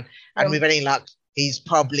Grail, and with any luck, he's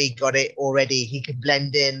probably got it already. He could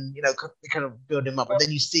blend in, kind of build him up. And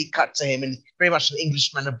then you see cut to him, and very much an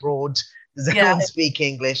Englishman abroad. Does everyone speak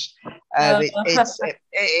English? It's.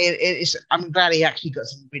 I'm glad he actually got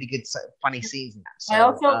some really good, funny scenes in that. So,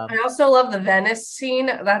 I also love the Venice scene.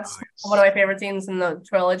 That's one of my favorite scenes in the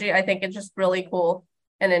trilogy. I think it's just really cool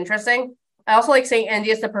and interesting. I also like St.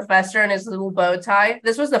 Indius the professor and his little bow tie.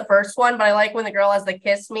 This was the first one, but I like when the girl has the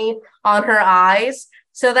kiss me on her eyes.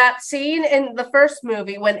 So that scene in the first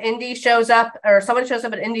movie when Indy shows up, or someone shows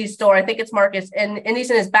up at Indy's store, I think it's Marcus, and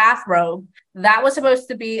Indy's in his bathrobe. That was supposed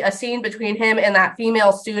to be a scene between him and that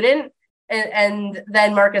female student. And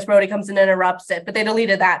then Marcus Brody comes in and interrupts it. But they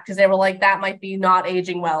deleted that because they were like, that might be not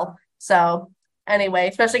aging well. So anyway,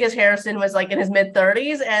 especially because Harrison was like in his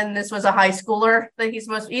mid-30s and this was a high schooler that he's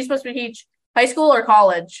supposed to teach high school or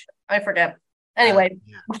college. I forget. Anyway.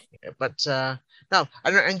 But no,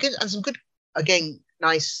 and some good, again,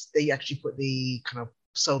 nice they actually put the kind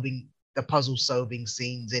of the puzzle solving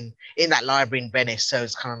scenes in that library in Venice. So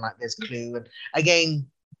it's kind of like there's Clue, and again,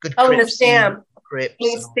 good. Oh, the stamp.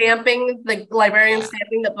 He's stamping the librarian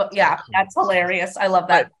stamping the book. Yeah, that's hilarious. I love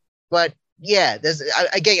that. But yeah, there's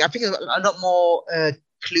again, I think there's a lot more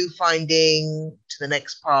clue finding to the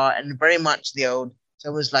next part, and very much the old. It's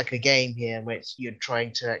almost like a game here, in which you're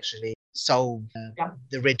trying to actually solve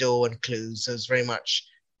the riddle and clues. So it's very much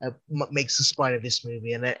makes the spine of this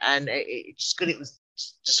movie, and it's good. It was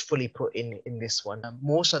just fully put in this one,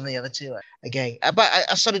 more so than the other two. Again, but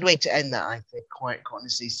a solid way to end that, I think, quite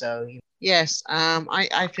honestly. So yes,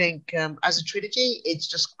 I think as a trilogy, it's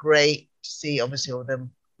just great to see, obviously, all of them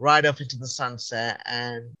ride off into the sunset,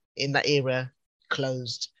 and in that era,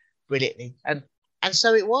 closed brilliantly, and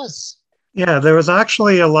so it was. Yeah, there was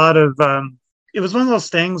actually a lot of. It was one of those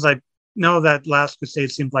things. I know that Last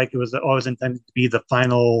Crusade seemed like it was always intended to be the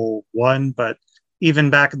final one, but even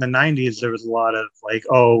back in the 90s, there was a lot of like,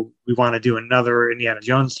 oh, we want to do another Indiana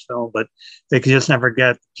Jones film, but they could just never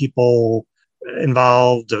get people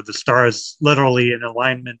involved or the stars literally in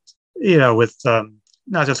alignment, with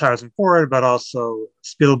not just Harrison Ford, but also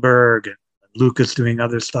Spielberg and Lucas doing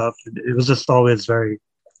other stuff. It was just always very,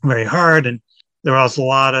 very hard. And there was a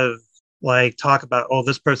lot of like talk about, oh,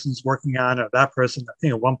 this person's working on, or that person. I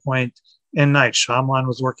think at one point, M. Night Shyamalan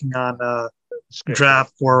was working on a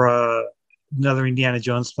draft for another Indiana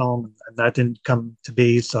Jones film, and that didn't come to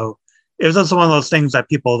be. So it was also one of those things that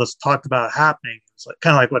people just talked about happening. It's like,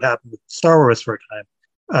 kind of like what happened with Star Wars for a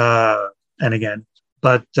time, and again.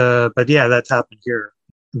 But yeah, that's happened here.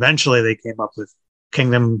 Eventually, they came up with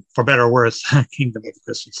Kingdom, for better or worse, Kingdom of the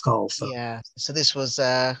Crystal Skull. So yeah, so this was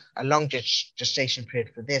a long gestation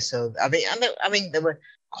period for this. So I mean, they were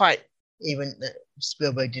quite. Even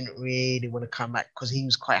Spielberg didn't really want to come back because he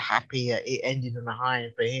was quite happy it ended on a high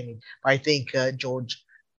for him. But I think George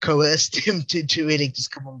coerced him to really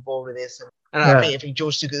just come on board with this. And I think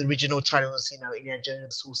George took the original title was, Indiana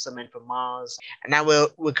Jones Saucer Men from Mars. And now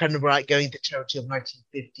we're kind of like going to territory of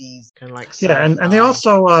 1950s, kind of like and they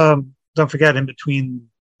also don't forget, in between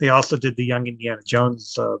they also did the Young Indiana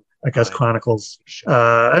Jones Chronicles.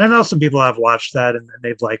 And I know some people have watched that and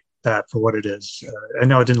they've liked that for what it is. I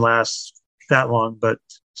know it didn't last that long, but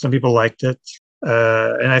some people liked it.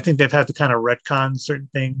 And I think they've had to kind of retcon certain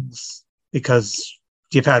things because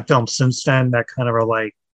you've had films since then that kind of are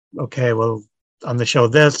like, okay, well, on the show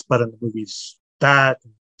this, but in the movies that.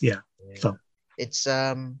 Yeah. So it's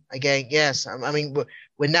again, yes. I mean,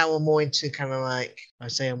 we're now more into kind of like, I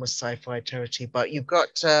say, almost sci-fi territory, but you've got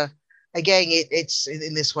again, it's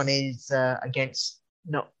in this one is against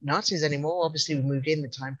not Nazis anymore. Obviously, we moved in the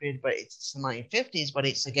time period, but it's the 1950s. But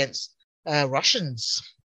it's against Russians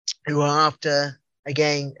who are after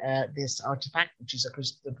again this artifact, which is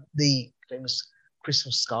the famous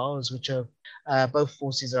crystal skulls, which are both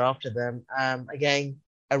forces are after them. Again,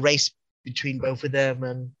 a race between both of them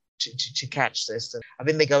and to catch this. And I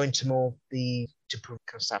think they go into more to prove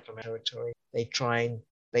South American territory. They try and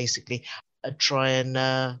basically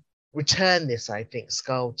return this, I think,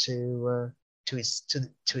 skull to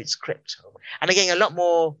its crypt. And again, a lot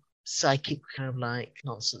more psychic kind of like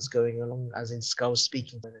nonsense going along, as in Skull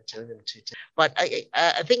speaking and telling them to. But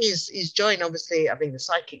I think he's joined, obviously. I think the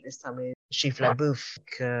psychic this time is Chief LaBeouf,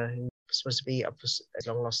 who's supposed to be a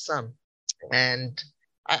long lost son. And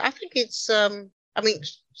I think it's I mean,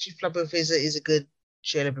 Chief LaBeouf is a good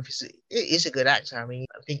Shia LaBeouf is a good actor. I mean,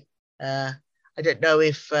 I think I don't know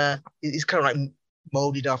if he's kind of like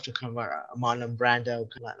molded after kind of like a Marlon Brando,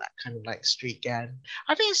 kind of like that kind of like street gang.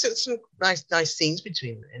 I think it's some nice scenes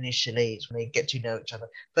between them initially. It's when they get to know each other.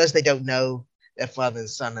 First, they don't know their father and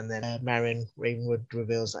son, and then Marion Ravenwood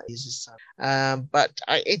reveals that he's his son. But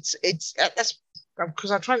it's that's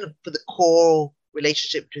because I'm trying to put the core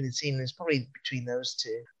relationship between the scene is probably between those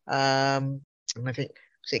two. And I think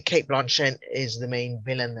Kate Blanchett is the main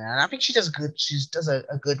villain there, and I think she does good. She does a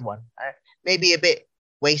good one. Maybe a bit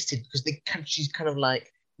wasted because she's kind of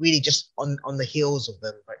like really just on the heels of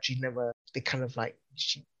them, but she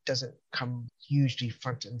doesn't come hugely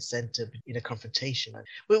front and center in a confrontation.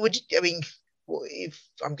 If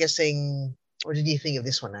I'm guessing, what did you think of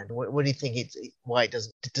this one, Andy? What do you think why it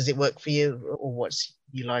does it work for you, or what's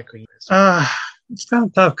you like or you? It's kind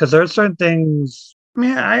of tough because there are certain things. I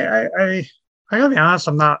mean, I gotta be honest,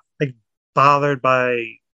 I'm not like bothered by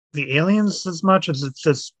the aliens as much as it's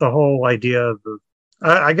just the whole idea of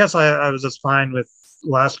I guess I was just fine with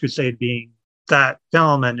Last Crusade being that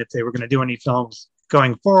film, and if they were going to do any films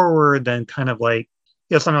going forward, then kind of like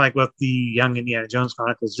something like with the Young Indiana Jones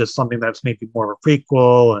Chronicles, just something that's maybe more of a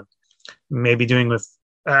prequel, and maybe doing with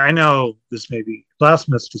I know this may be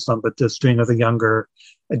blasphemous to some, but just doing with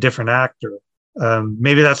a different actor.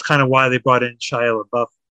 Maybe that's kind of why they brought in Shia LaBeouf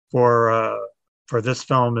for this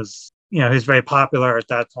film. Is he's very popular at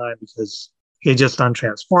that time because he had just done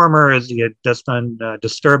Transformers, he had just done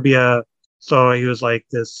Disturbia, so he was like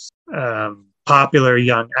this popular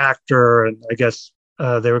young actor, and I guess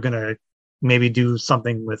they were going to maybe do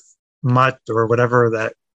something with Mutt or whatever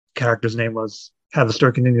that character's name was, have the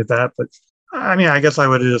story continue with that. But I mean, I guess I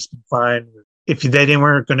would have just been fine if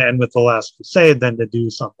weren't going to end with The Last Crusade, then to do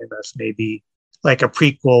something that's maybe like a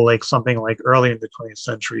prequel, like something like early in the 20th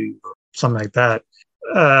century or something like that.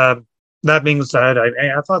 That being said,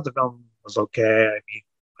 I thought the film was okay. I mean,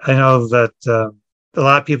 I know that a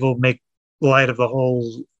lot of people make light of the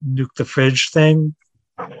whole nuke the fridge thing,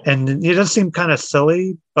 and it does seem kind of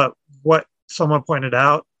silly, but what someone pointed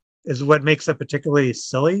out is what makes it particularly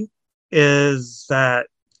silly is that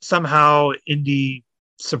somehow Indy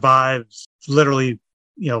survives literally,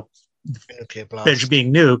 nuclear blast, fridge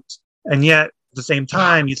being nuked, and yet at the same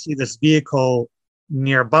time you see this vehicle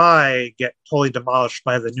nearby get totally demolished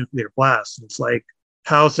by the nuclear blast. And it's like,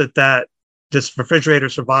 how is it that this refrigerator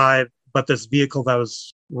survived, but this vehicle that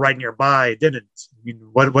was right nearby didn't? I mean,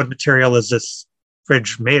 what material is this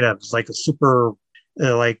fridge made of? It's like a super,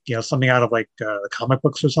 something out of like comic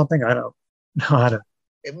books or something. I don't know how to.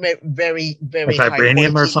 Very, very like high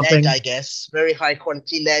vibranium quality or something. lead, I guess. Very high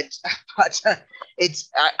quality lead, but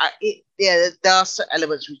there are some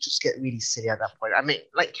elements which just get really silly at that point. I mean,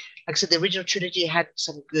 like I said, the original trilogy had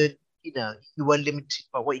some good, you were limited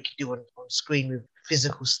by what you could do on screen with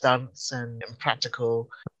physical stunts and practical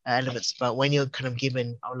elements. But when you're kind of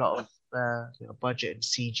given a lot of budget and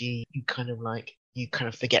CG, you kind of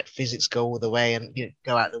forget physics, go all the way and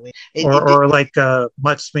go out the way. Or like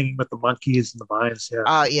Mutt swinging with the monkeys and the vines.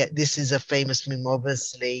 Yeah. Yeah. This is a famous meme,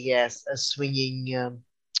 obviously. Yes, a swinging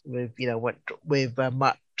with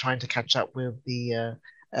Mutt trying to catch up with the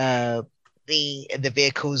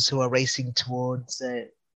vehicles who are racing towards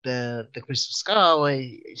the Crystal Skull.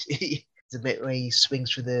 It's a bit where he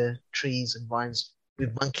swings through the trees and vines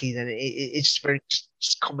with monkeys, and it's just very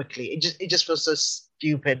just comically. It just feels so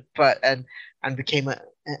stupid, but and became a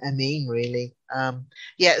meme, really.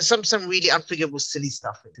 Some really unforgivable, silly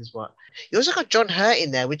stuff. It is what you also got John Hurt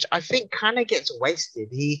in there, which I think kind of gets wasted.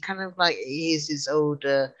 He kind of like he is his old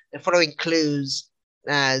following clues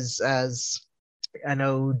as an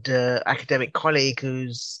old academic colleague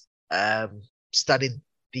who's studied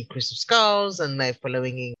the Crystal Skulls, and they're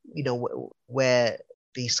following where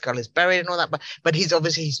the skull is buried and all that, but he's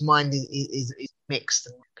obviously his mind is mixed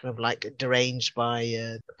and kind of like deranged by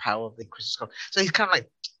the power of the Crystal Skull. So he's kind of like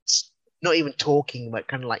not even talking, but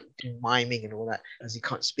kind of like miming and all that, as he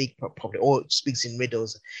can't speak properly or speaks in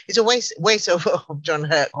riddles. It's a waste of John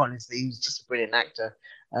Hurt. Honestly, he's just a brilliant actor.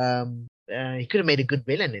 He could have made a good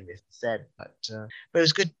villain in this instead, but it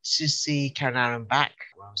was good to see Karen Aaron back.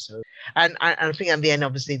 Well, so and I think at the end,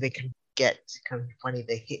 obviously, they can get kind of funny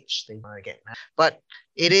the hitch they want to get now. But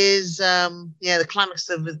it is the climax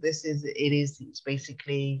of this is it's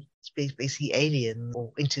basically alien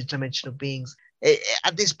or interdimensional beings.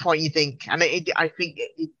 At this point you think, and I think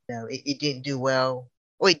it didn't do well,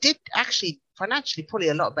 or it did actually financially probably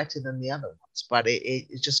a lot better than the other ones, but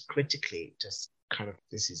it's just critically just kind of,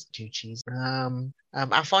 this is too cheesy.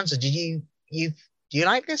 Alfonso, do you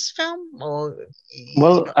like this film? Or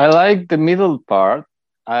well, I like the middle part.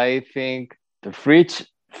 I think the fridge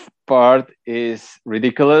part is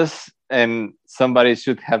ridiculous, and somebody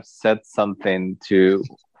should have said something to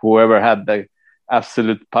whoever had the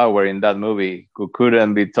absolute power in that movie, who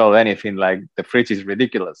couldn't be told anything like the fridge is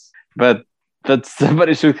ridiculous. But that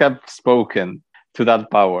somebody should have spoken to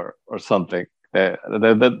that power or something. I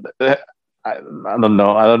don't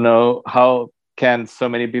know. I don't know how can so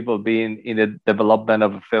many people be in the development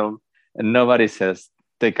of a film and nobody says,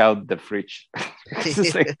 take out the fridge. It's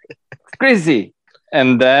just like, it's crazy.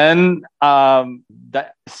 And then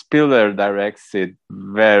Spielberg directs it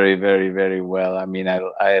very, very, very well. I mean,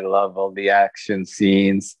 I love all the action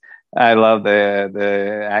scenes. I love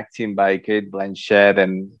the acting by Kate Blanchett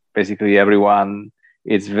and basically everyone.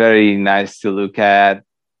 It's very nice to look at.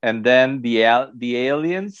 And then the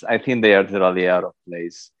aliens, I think they are totally out of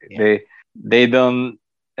place. Yeah. They don't,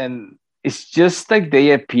 and it's just like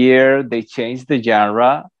they appear, they change the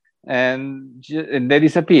genre, and they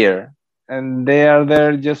disappear. And they are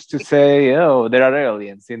there just to say, oh, there are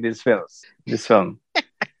aliens in this film.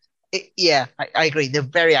 Yeah, I agree. They're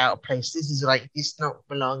very out of place. This is like, this not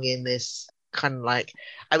belong in this kind of like,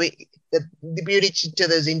 I mean, the beauty to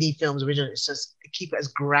those indie films originally is just keep it as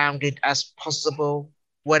grounded as possible,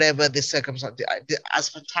 whatever the circumstance, as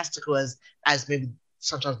fantastical as maybe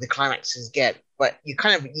sometimes the climaxes get, but you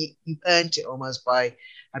kind of, you earned it almost by,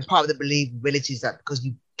 and part of the believability is that because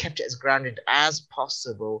you kept it as grounded as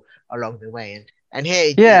possible along the way. And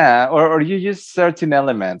here, or you use certain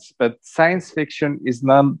elements, but science fiction is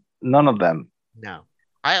none of them. No,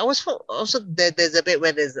 I always thought also there's a bit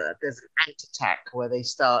where there's an ant attack where they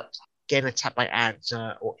start getting attacked by ants,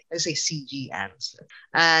 or let's say CG ants,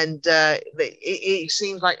 and it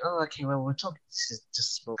seems like, oh, okay, well, we're talking, this is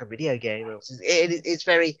just a video game. It's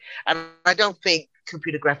very, and I don't think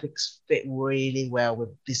computer graphics fit really well with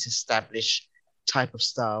this established type of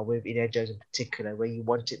style with Indiana Jones in particular, where you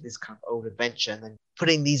wanted this kind of old adventure, and then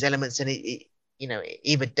putting these elements in it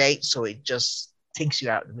either dates or it just takes you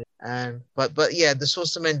out of the movie. But yeah, the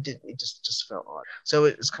Source of Men it just felt odd. So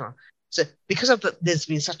it was kind of, so because of there's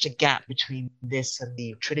been such a gap between this and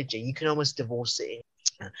the trilogy, you can almost divorce it.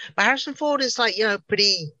 But Harrison Ford is like,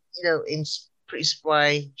 pretty, in pretty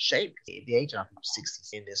spry shape at the age of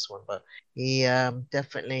 60 in this one, but he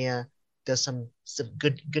definitely does some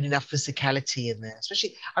good enough physicality in there.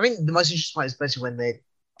 Especially, I mean, the most interesting part is especially when they're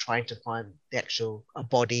trying to find the actual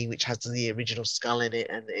body which has the original skull in it,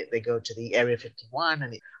 and they go to the Area 51,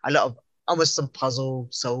 and a lot of almost some puzzle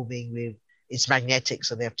solving with, it's magnetic,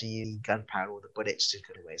 so they have to use gunpowder or the bullets to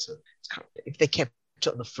get away. So it's kind of, if they kept it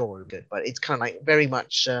on the floor, it would be good. But it's kind of like very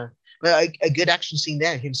much a good action scene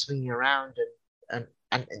there, him swinging around and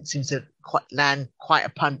it seems to land quite a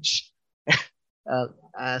punch.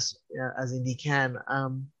 As Indy can,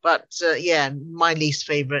 but my least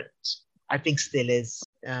favorite, I think, still is,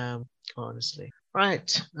 honestly.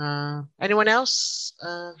 Right. Anyone else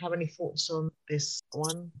have any thoughts on this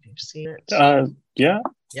one? Have you seen it? Yeah.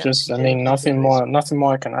 Just, I mean, nothing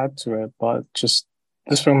more I can add to it. But just,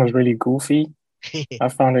 this film was really goofy. I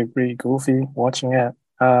found it really goofy watching it.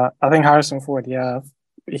 I think Harrison Ford,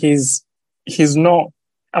 he's not.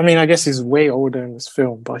 I mean, I guess he's way older in this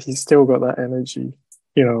film, but he's still got that energy,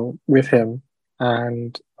 with him.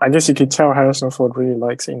 And I guess you could tell Harrison Ford really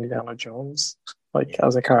likes Indiana Jones,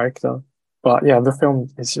 as a character. But yeah, the film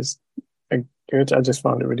is just good. I just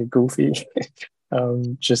found it really goofy.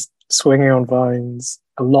 Just swinging on vines,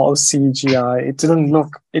 a lot of CGI.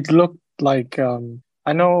 It looked like,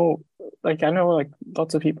 I know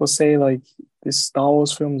lots of people say these Star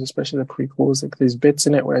Wars films, especially the prequels, there's bits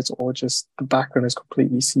in it where it's all just, the background is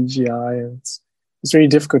completely CGI, and it's really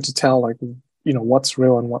difficult to tell what's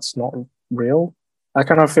real and what's not real. I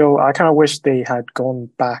kind of wish they had gone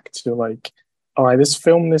back to all right, this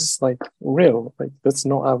film is real. Let's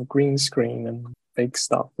not have green screen and fake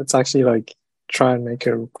stuff. Let's actually try and make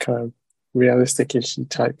a kind of realistic-ish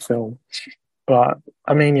type film. But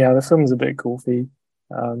I mean, yeah, the film's a bit goofy.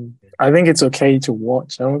 I think it's okay to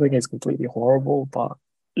watch. I don't think it's completely horrible, but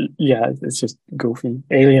yeah, it's just goofy.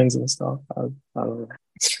 Aliens and stuff. I don't know.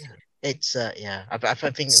 It's I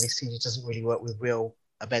think this series doesn't really work with real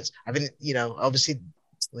events. I mean, obviously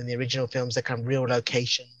in the original films they come real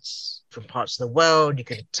locations from parts of the world, you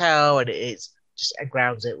can tell, and it's just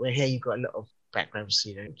grounds it. Where here you've got a lot of backgrounds,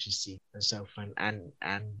 which you see yourself and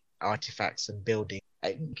artifacts and buildings.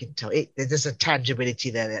 You can tell there's a tangibility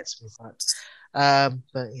there that's fun.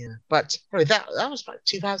 But that was like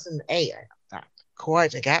 2008. That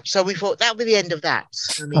quite a gap. So we thought that would be the end of that.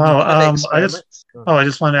 I mean, I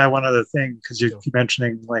just want to add one other thing, because you keep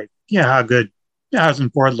mentioning how good Harrison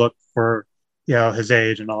Ford looked for his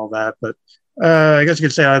age and all that. But I guess you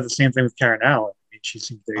could say I had the same thing with Karen Allen. I mean, she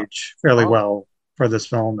seemed to age fairly well for this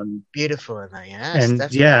film, and beautiful in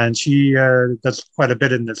that, and she does quite a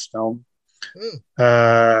bit in this film.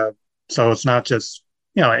 So it's not just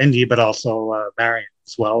Indy, but also Marion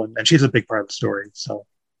as well, and she's a big part of the story. So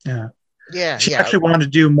she actually wanted to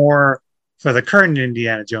do more for the current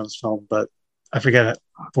Indiana Jones film, but I forget,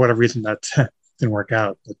 for whatever reason, that didn't work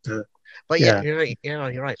out. But But Yeah. you're right. It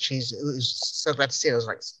was so glad to see her. I was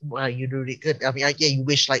like, wow, you're really good. I mean, you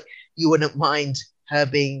wish like you wouldn't mind her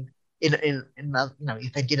being if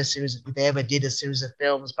they ever did a series of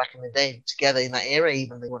films back in the day together in that era,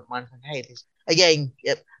 even they wouldn't mind. Hey, again,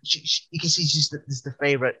 yep, you can see she's the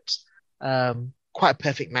favorite. Quite a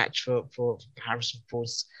perfect match for Harrison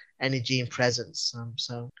Ford's energy and presence.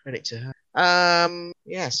 So credit to her.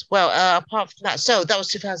 Yes. Well, apart from that, so that was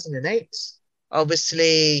 2008.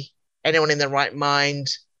 Obviously, anyone in their right mind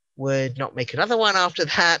would not make another one after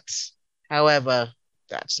that. However,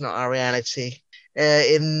 that's not our reality.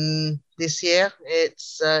 In this year,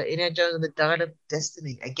 it's Indiana Jones and the Dial of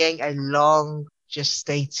Destiny. Again, a long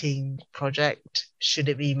gestating project. Should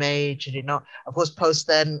it be made? Should it not? Of course, since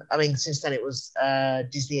then it was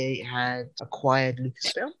Disney had acquired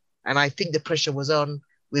Lucasfilm, and I think the pressure was on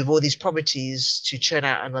with all these properties to churn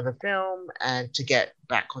out another film and to get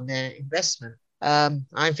back on their investment.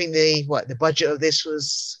 I think the budget of this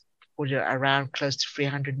was around close to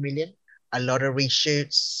 300 million. A lot of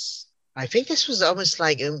reshoots. I think this was almost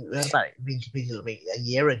like about being completed a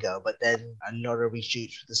year ago, but then a lot of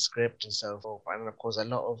reshoots with the script and so forth. And of course, in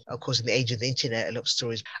the age of the internet, a lot of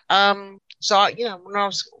stories. So when I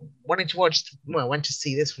was wanting to I went to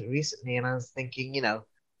see this recently, and I was thinking,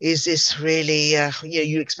 is this really?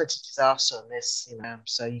 You expect a disaster on this,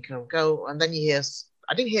 So you can go, and then you hear.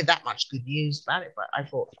 I didn't hear that much good news about it, but I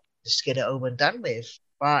thought just get it over and done with.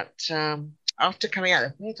 But after coming out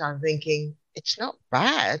of the theater, I'm thinking it's not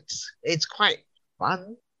bad. It's quite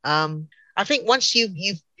fun. I think once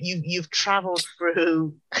you've traveled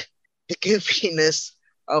through the goofiness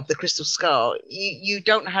of the Crystal Skull, you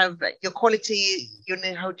don't have your quality. You're in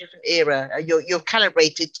a whole different era. You're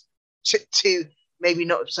calibrated to maybe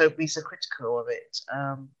not be so critical of it.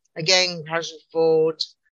 Again, Harrison Ford.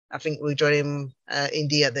 I think we joined him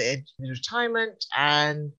Indy at the end of his retirement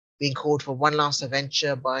and being called for one last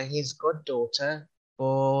adventure by his goddaughter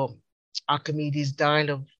for Archimedes'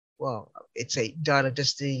 it's a Dial of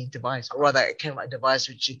Destiny device, or rather, it came like a device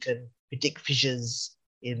which you can predict fissures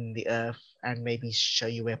in the Earth and maybe show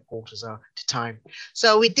you where portals are to time.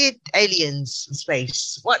 So we did aliens and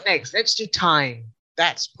space. What next? Let's do time.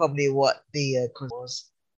 That's probably what the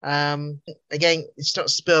was. Again, it's not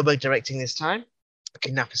Spielberg directing this time.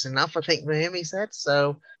 Enough is enough, I think, for him, he said.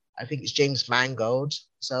 So I think it's James Mangold.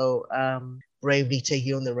 So bravely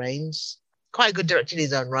taking on the reins. Quite a good director in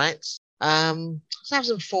his own right. Let's have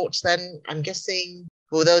some thoughts then. I'm guessing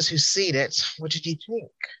for those who've seen it, what did you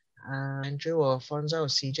think? Andrew or Alfonso or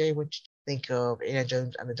CJ, what did you think of Indiana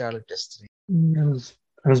Jones and the Dial of Destiny? It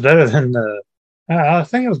was better than I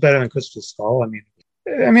think it was better than Crystal Skull. I mean,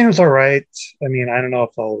 it was all right. I mean, I don't know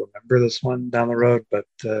if I'll remember this one down the road, but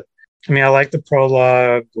I like the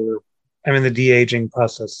prologue the de-aging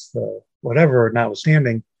process, whatever,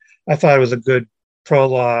 notwithstanding. I thought it was a good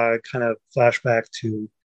prologue, kind of flashback to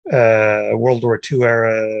World War II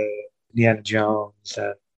era Indiana Jones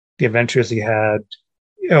and the adventures he had.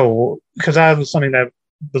 Because that was something that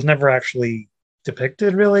was never actually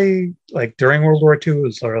depicted really, like during World War II. It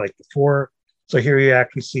was sort of like before. So here you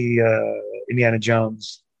actually see Indiana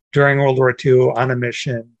Jones during World War II on a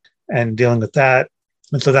mission and dealing with that.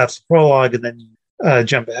 And so that's the prologue, and then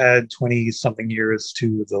jump ahead 20-something years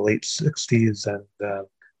to the late 60s. And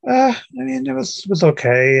it was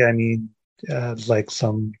okay. It was like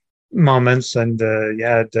some moments, and you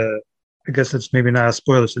had, I guess it's maybe not a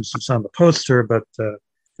spoiler since it's on the poster, but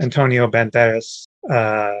Antonio Banderas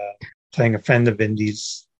playing a friend of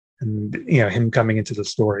Indy's, and him coming into the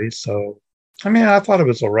story. So I thought it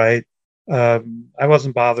was all right. I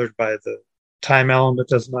wasn't bothered by the time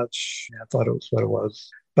element as much. I thought it was what it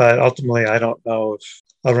was. But ultimately, I don't know if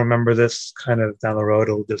I'll remember this kind of down the road.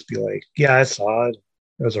 It'll just be like, yeah, I saw it.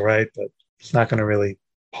 It was all right, but it's not going to really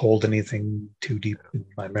hold anything too deep in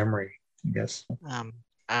my memory, I guess.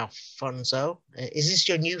 Alfonso, is this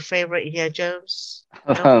your new favorite Indiana Jones?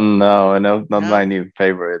 No, not my new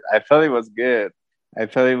favorite. I thought it was good. I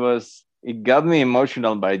thought it got me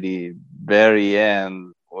emotional by the very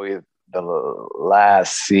end with the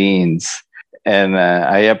last scenes. And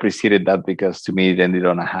I appreciated that because to me it ended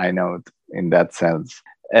on a high note in that sense.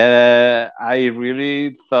 I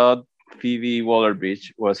really thought Phoebe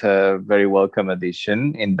Waller-Bridge was a very welcome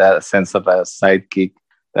addition in that sense of a sidekick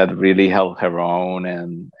that really held her own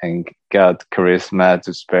and got charisma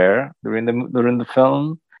to spare during the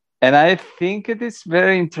film. And I think it is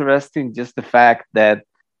very interesting just the fact that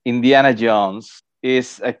Indiana Jones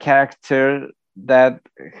is a character that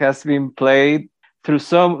has been played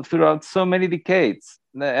throughout so many decades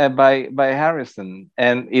by Harrison,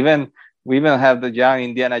 and even we even have the young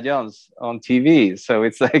Indiana Jones on TV. So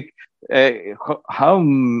it's like it's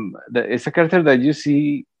a character that you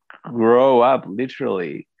see grow up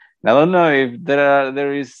literally. I don't know if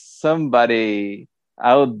there is somebody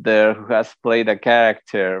out there who has played a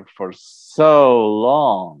character for so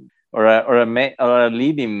long, or a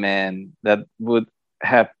leading man that would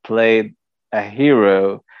have played a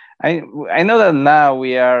hero. I know that now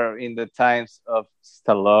we are in the times of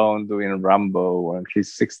Stallone doing Rambo when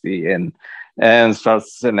he's 60 and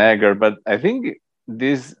Schwarzenegger, but I think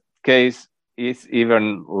this case is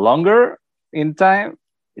even longer in time.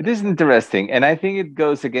 It is interesting, and I think it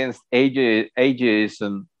goes against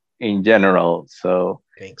ageism in general. So,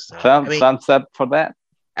 I think so. Thumbs up for that.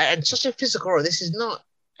 And such a physical role. This is not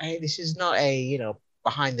a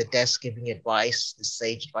behind the desk giving advice, the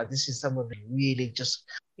sage advice. This is someone really just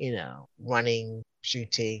running,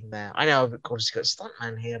 shooting. I know I've obviously got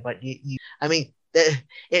stuntman here, but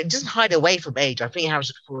it doesn't hide away from age. I think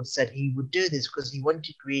Harrison Ford said he would do this because he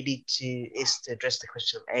wanted really to address the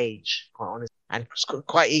question of age, quite honestly. And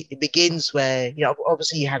it begins where,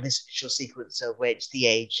 obviously you have this initial sequence of where it's the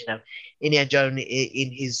age, Indiana Jones in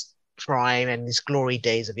his prime and his glory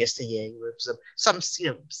days of yesteryear with some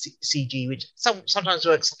CG, which sometimes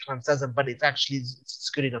works, sometimes doesn't, but it's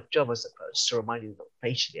a good enough job, I suppose, to remind you of the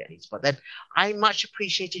patient age. But then I much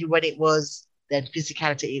appreciated when it was then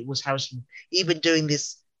physicality. It was Harrison even doing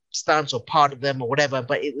this stance or part of them or whatever,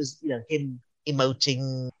 but it was him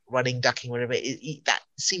emoting, running, ducking, whatever. That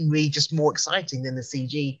seemed really just more exciting than the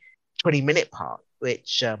CG 20-minute part,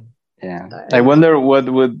 which I wonder what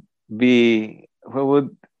would be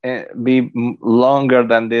longer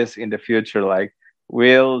than this in the future. Like,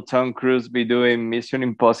 will Tom Cruise be doing Mission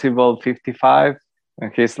Impossible 55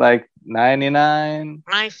 and he's like 99?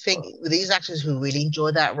 I think these actors who really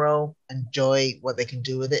enjoy that role enjoy what they can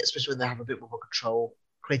do with it, especially when they have a bit more control,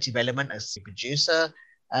 creative element as a producer.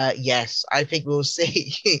 Yes, I think we'll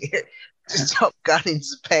see Top Gun in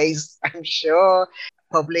space, I'm sure.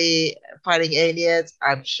 Probably fighting aliens,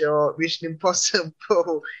 I'm sure. Mission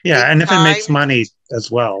Impossible. Yeah, and if it makes money as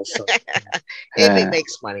well. So. If it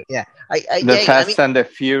makes money, yeah. Fast and the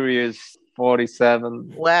Furious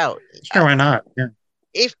 47. Well, sure, why not? Yeah.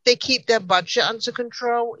 If they keep their budget under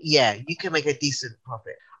control, yeah, you can make a decent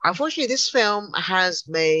profit. Unfortunately, this film has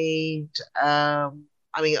made, the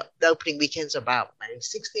opening weekend's about maybe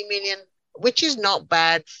 60 million, which is not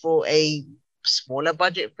bad for a smaller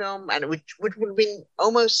budget film, and which would have been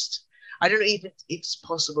almost, I don't know if it's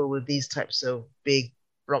possible with these types of big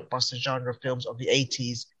blockbuster genre films of the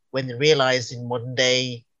 80s when they realized in modern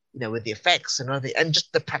day, with the effects and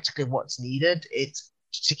just the practically what's needed, it's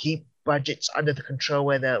to keep budgets under the control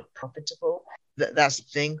where they're profitable. That's the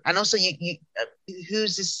thing. And also,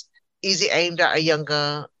 who's this? Is it aimed at a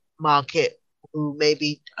younger market who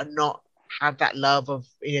maybe are not have that love of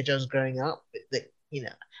Indiana Jones growing up?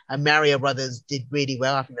 And Mario Brothers did really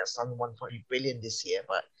well. I think that's on 1.8 billion this year,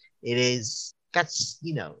 but that's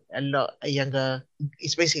a younger.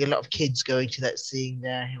 It's basically a lot of kids going to that, seeing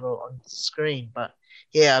their hero on screen. But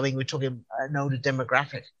yeah, we're talking an older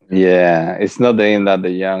demographic. Yeah, it's not aimed at the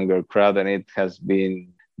younger crowd, and it has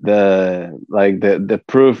been the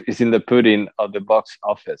proof is in the pudding of the box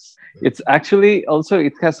office. It's actually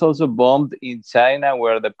it has also bombed in China,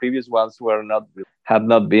 where the previous ones had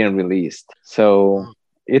not been released. So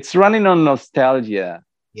it's running on nostalgia.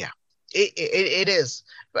 Yeah, it is.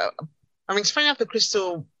 But it's funny enough, the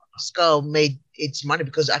Crystal Skull made its money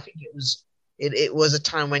because I think it was a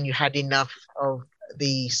time when you had enough of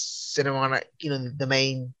the cinema, the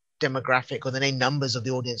main demographic or the main numbers of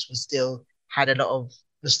the audience was still had a lot of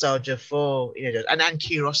nostalgia for and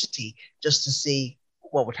curiosity just to see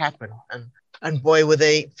what would happen, and boy were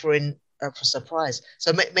they for surprise.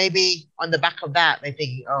 So maybe on the back of that they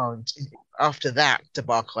think, after that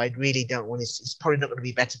debacle, I really don't want it's probably not going to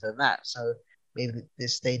be better than that, so maybe they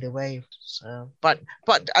stayed away. So but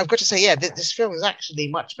I've got to say, yeah, this film is actually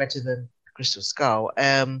much better than Crystal Skull.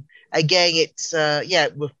 Again, it's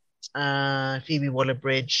with Phoebe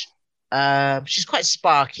Waller-Bridge. She's quite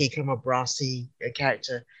sparky, kind of a brassy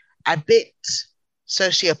character, a bit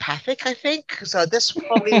sociopathic, I think. So that's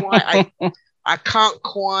probably why I can't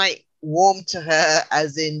quite warm to her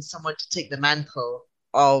as in someone to take the mantle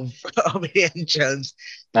of Indiana Jones.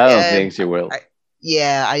 I don't think she will.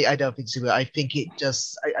 I don't think she will. I think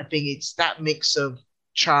I think it's that mix of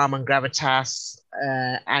charm and gravitas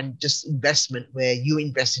and just investment where you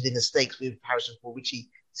invested in the stakes with Harrison Ford, which he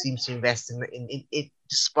seems to invest in it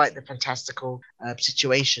despite the fantastical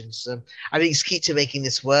situations. I think it's key to making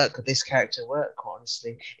this character work,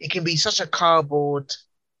 honestly. It can be such a cardboard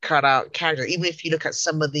cutout character, even if you look at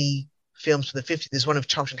some of the films from the 50s. There's one of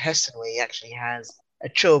Charlton Heston where he actually has a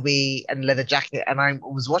trilby and leather jacket, and I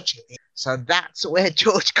was watching it. So that's where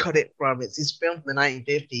George got it from. It's his film from the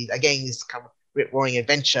 1950s. Again, this kind of rip-roaring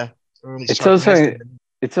adventure.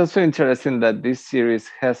 It's also interesting that this series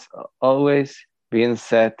has always been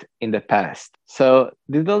set in the past. So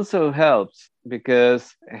this also helps,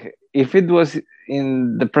 because if it was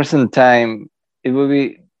in the present time,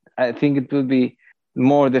 I think it would be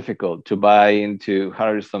more difficult to buy into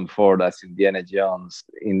Harrison Ford as Indiana Jones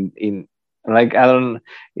in like, I don't,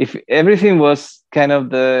 if everything was kind of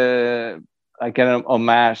like kind of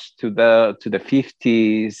homage to the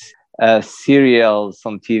 50s serials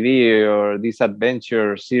on TV, or this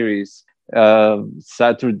adventure series,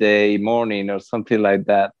 Saturday morning or something like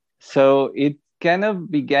that. So it kind of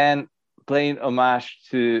began playing homage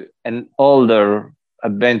to an older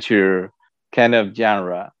adventure kind of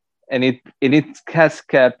genre, and it has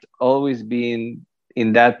kept always being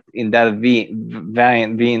in that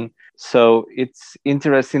vein. So it's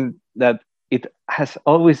interesting that it has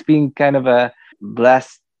always been kind of a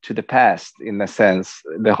blast to the past, in a sense,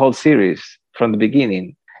 the whole series from the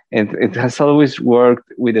beginning. And it has always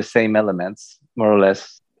worked with the same elements, more or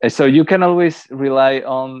less. And so you can always rely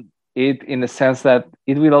on it in the sense that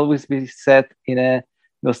it will always be set in a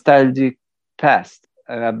nostalgic past,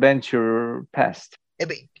 an adventure past.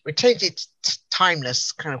 It retains its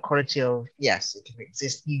timeless kind of quality of, yes, it can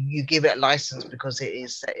exist. You give it a license because it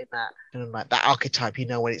is set in that kind of like that archetype. You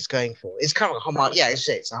know what it's going for. It's kind of a homage. Yeah,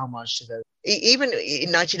 it's a homage to those. Even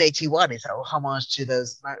in 1981, it's a homage to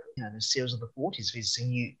those, the series of the 40s. So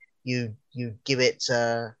you give it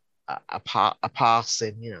a pass,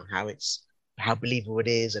 and how believable it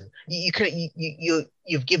is, and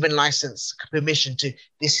you've given license, permission to,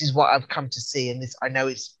 this is what I've come to see, and this, I know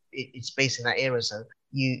it's based in that era, so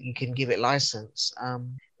you can give it license. A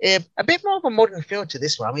bit more of a modern feel to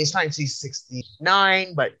this one. I mean, it's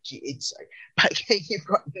 1969, but you've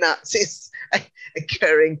got Nazis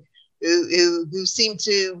occurring who seem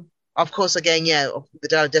to, of course, again, the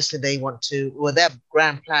Dial of Destiny, they want to, well, their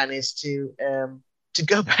grand plan is to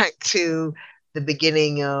go back to the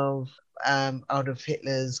beginning of Adolf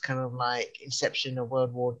Hitler's kind of like inception of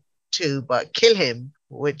World War II, but kill him,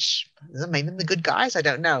 which does that make them the good guys? I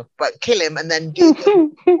don't know, but kill him and then do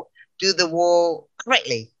the war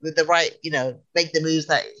correctly with the right, make the moves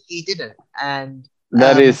that he didn't. And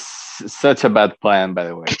that is such a bad plan, by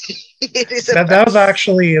the way. It is that was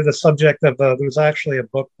actually the subject of there was actually a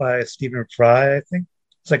book by Stephen Fry, I think.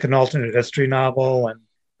 It's like an alternate history novel, and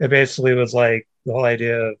it basically was like the whole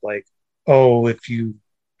idea of like, oh, if you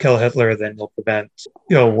kill Hitler, then you'll prevent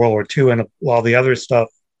World War II and all the other stuff,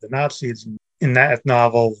 the Nazis. In that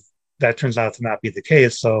novel, that turns out to not be the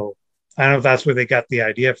case. So I don't know if that's where they got the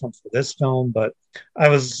idea from for this film, but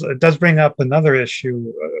it does bring up another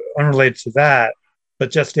issue unrelated to that,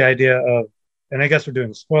 but just the idea of, and I guess we're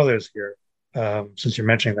doing spoilers here, since you're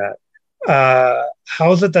mentioning that.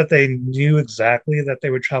 How is it that they knew exactly that they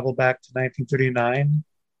would travel back to 1939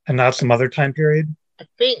 and not some other time period? I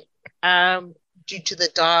think due to the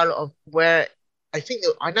dial of where,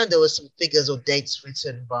 I know there were some figures or dates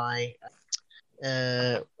written by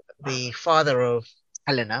the father of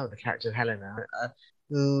Helena, the character of Helena,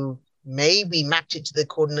 who maybe mapped it to the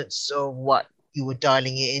coordinates of what you were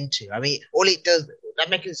dialing it into. I mean, all it does, that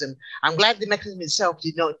mechanism, I'm glad the mechanism itself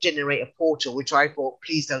did not generate a portal, which I thought,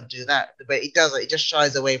 please don't do that. But it does, it just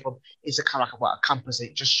shies away from, it's a kind of like a compass.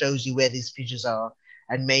 It just shows you where these fissures are.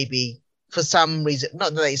 And maybe for some reason,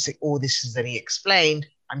 not that they say, oh, this is any explained,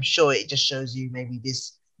 I'm sure it just shows you maybe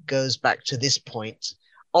this goes back to this point.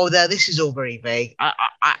 Although this is all very vague.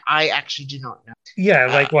 I actually do not know. Yeah,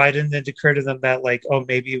 like why didn't it occur to them that like, oh,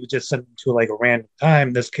 maybe it would just send them to like a random time.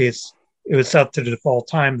 In this case, it was set to the default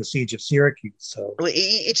time, the Siege of Syracuse. So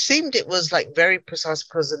it seemed it was like very precise,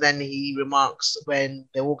 because then he remarks when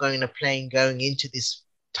they're all going in a plane going into this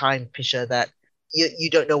time fissure that you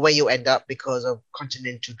don't know where you'll end up because of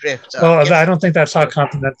continental drift. Well, I don't think that's how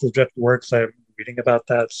continental drift works. I'm reading about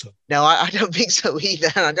that. So no, I don't think so either.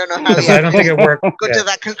 I don't know how I don't think it worked. Got to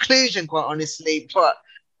that conclusion, quite honestly. But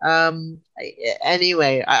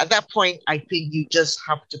anyway, at that point, I think you just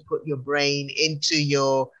have to put your brain into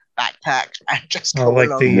your backpack and just go like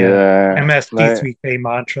along. the MST3K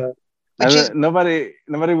mantra. Nobody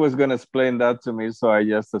was going to explain that to me, so I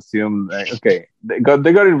just assumed, okay, they got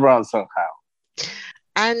it wrong somehow.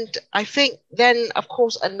 And I think then, of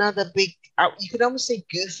course, another big, you could almost say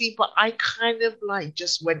goofy, but I kind of like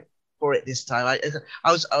just went for it this time.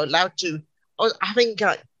 I was allowed to, I was having,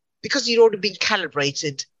 because you'd already been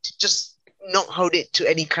calibrated to just not hold it to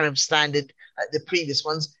any kind of standard like the previous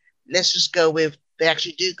ones. Let's just go with, they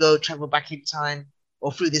actually do travel back in time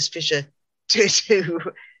or through this fissure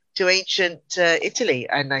to ancient Italy,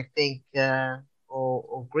 and I think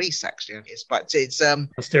or Greece actually, I guess. But it's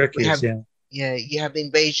we Syracuse, have yeah. you have the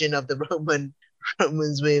invasion of the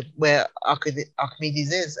Romans with where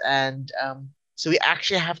Archimedes is, and so we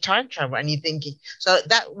actually have time travel, and you're thinking so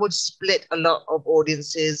that would split a lot of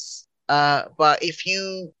audiences. But if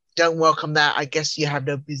you don't welcome that, I guess you have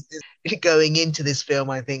no business going into this film,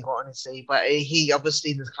 I think, honestly. But he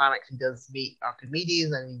obviously in the climax he does meet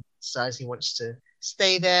Archimedes, and he decides he wants to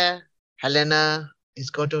stay there. Helena, his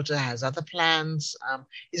goddaughter, has other plans.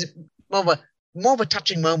 Is more of a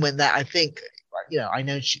touching moment that I think, I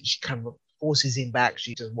know she kind of forces him back,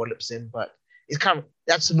 she just wallops him, but it's kind of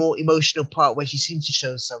that's the more emotional part where she seems to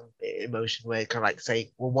show some emotion, where it kind of like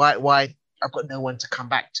say, well, why I've got no one to come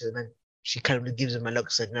back to, and then she kind of gives him a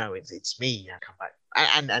look, said, no, it's me, I come back,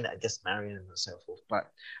 and I guess Marion and so forth.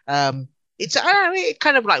 But it's I don't know, it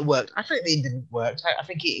kind of like worked. I think the ending worked. I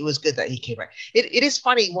think it was good that he came back. It is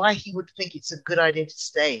funny why he would think it's a good idea to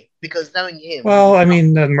stay, because knowing him. Well, I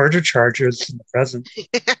mean, the murder charges in the present.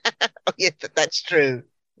 Oh, yeah, that's true.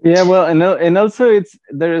 Yeah, well, and also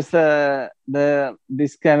there's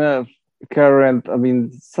this kind of current. I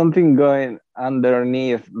mean, something going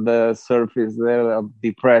underneath the surface there of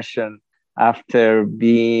depression after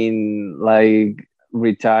being like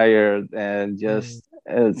retired and just.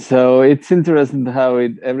 So it's interesting how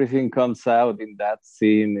everything comes out in that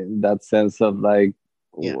scene, in that sense of like,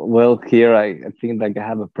 well, here I think like I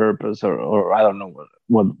have a purpose, or I don't know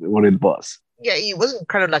what it was. Yeah, it wasn't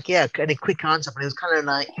kind of like any quick answer, but it was kind of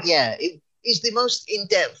like it's the most in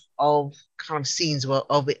depth of kind of scenes of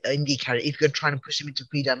indie character. If you're trying to push him into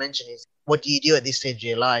 3 dimension, is what do you do at this stage of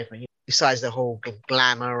your life? And besides the whole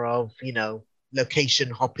glamour of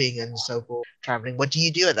location hopping and so forth, traveling, what do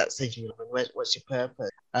you do at that stage of your life? What's your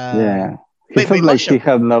purpose? He felt like he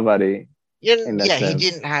had nobody. He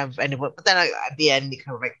didn't have anyone. But then at the end,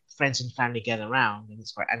 kind of like friends and family get around, and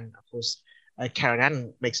it's quite. And of course, Karen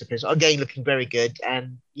Ann makes a appearance again, looking very good,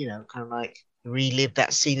 and kind of like relive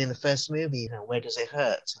that scene in the first movie. Where does it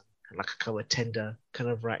hurt? Kind of like a kind of tender, kind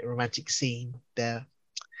of like romantic scene there,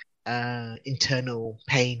 internal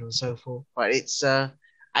pain and so forth. But it's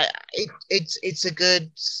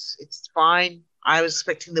it's fine. I was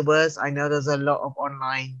expecting the worst. I know there's a lot of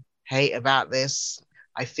online hate about this.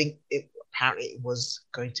 I think apparently it was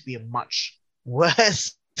going to be a much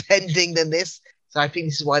worse ending than this. So I think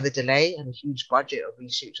this is why the delay and a huge budget of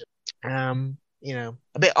reshoot.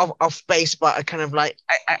 A bit off base, but I kind of like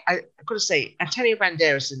I gotta say, Antonio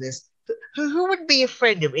Banderas in this. Who would be a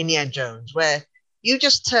friend of Indiana Jones, where you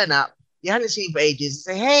just turn up, you haven't seen him for ages,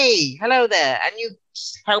 say, hey, hello there, and you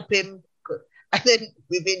help him, and then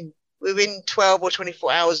within 12 or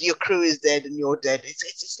 24 hours, your crew is dead and you're dead.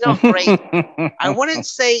 It's not great. I wouldn't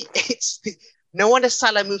say it's no wonder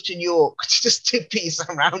Salah moved to New York just to be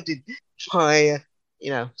surrounded by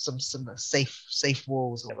some safe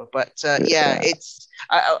walls or whatever. But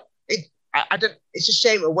I don't. It's a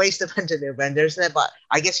shame, a waste of Antonio Banderas there. But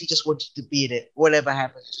I guess he just wanted to be in it, whatever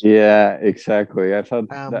happens. Yeah, exactly. I thought.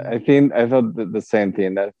 I thought the same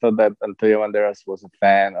thing. I thought that Antonio Banderas was a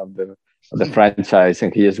fan of the franchise,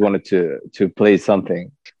 and he just wanted to play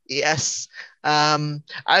something. Yes. A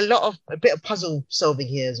bit of puzzle solving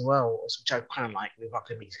here as well, which I kind of like with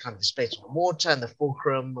Archimedes, kind of the space on the water and the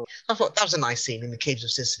fulcrum. I thought that was a nice scene in the Caves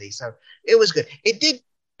of Sicily, so it was good. It did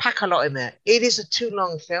pack a lot in there. It is a too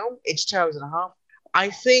long film. It's 2 hours and a half. I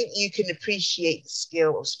think you can appreciate the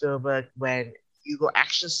skill of Spielberg when you got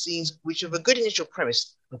action scenes which have a good initial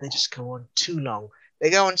premise, but they just go on too long. They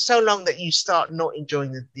go on so long that you start not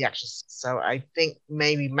enjoying the action. So I think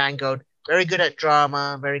maybe Mangold, very good at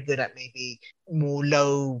drama, very good at maybe more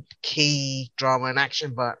low-key drama and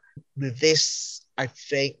action. But with this, I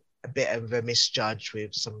think a bit of a misjudge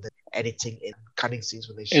with some of the editing and cutting scenes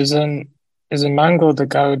when they shoot. Isn't Mangold the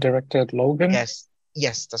guy who directed Logan? Yes,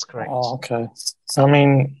 that's correct. Oh, okay. I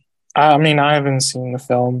mean, I haven't seen the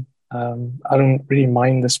film. I don't really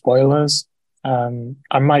mind the spoilers.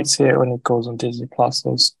 I might see it when it goes on Disney Plus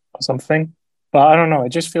or something, but I don't know. It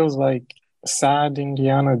just feels like sad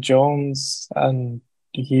Indiana Jones, and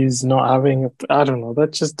he's not having. I don't know.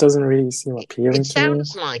 That just doesn't really seem appealing to me. It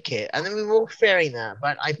sounds like it, and then we were all fearing that.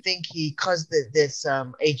 But I think because there's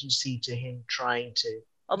agency to him trying to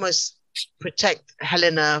almost protect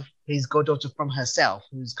Helena, his goddaughter, from herself,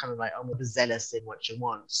 who's kind of like almost zealous in what she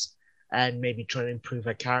wants, and maybe trying to improve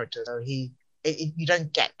her character. So you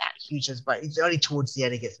don't get that huge, but it's only towards the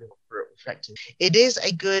end it gets reflected. It is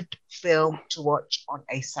a good film to watch on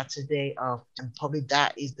a Saturday after, and probably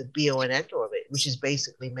that is the be-all and end-all of it, which is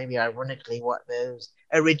basically, maybe ironically, what those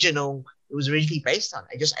original it was originally based on.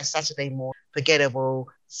 It just a Saturday morning forgettable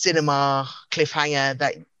cinema cliffhanger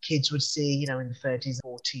that kids would see, you know, in the 30s,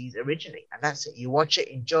 40s originally. And that's it. You watch it,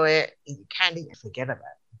 enjoy it, eat your candy, and forget about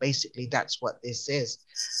it. Basically, that's what this is.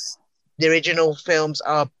 The original films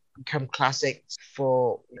are become classics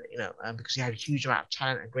for, you know, because you have a huge amount of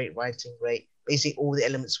talent and great writing, basically all the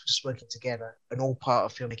elements were just working together and all part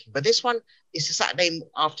of filmmaking. But this one is a Saturday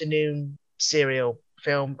afternoon serial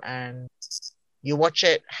film, and you watch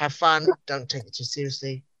it, have fun, don't take it too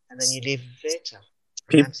seriously, and then you leave the theatre.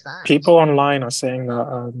 That's that. People online are saying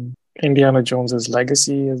that Indiana Jones's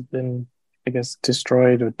legacy has been, I guess,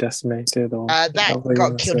 destroyed or decimated, or that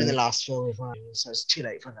got killed in the last film, so it's too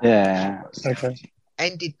late for that. Yeah. Okay.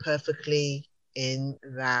 Ended perfectly in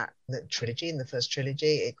that trilogy, in the first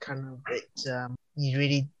trilogy. It you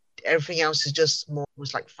really, everything else is just more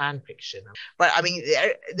was like fan fiction. But I mean,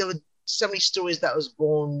 there were so many stories that was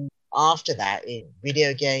born after that in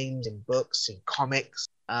video games, in books, in comics,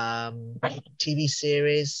 TV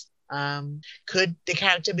series. Could the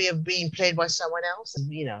character be being played by someone else?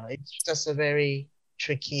 You know, it's just a very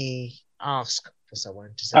tricky ask for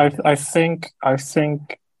someone to say. I think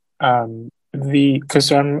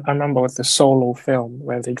because I remember with the Solo film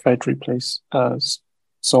where they tried to replace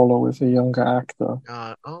Solo with a younger actor.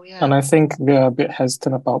 Oh yeah. And I think they're a bit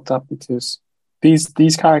hesitant about that because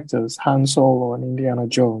these characters, Han Solo and Indiana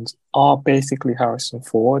Jones, are basically Harrison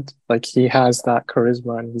Ford. Like, he has that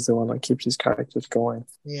charisma and he's the one that keeps his characters going.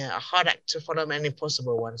 Yeah, a hard act to follow, an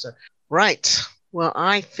impossible one. So, right. Well,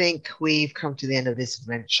 I think we've come to the end of this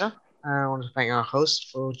adventure. I want to thank our host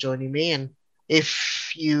for joining me. And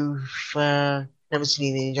if you've never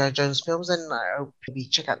seen the Indiana Jones films, then I hope maybe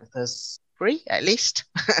check out the first 3 at least.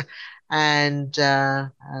 and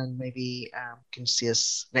maybe can see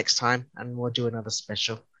us next time, and we'll do another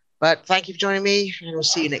special. But thank you for joining me, and we'll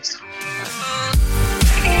see you next time.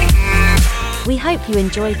 We hope you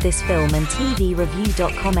enjoyed this film and TV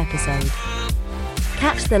review.com episode.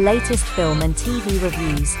 Catch the latest film and TV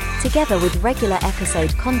reviews, together with regular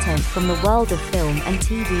episode content from the world of film and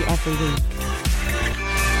TV every week.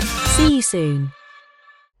 See you soon.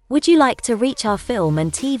 Would you like to reach our film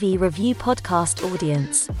and TV review podcast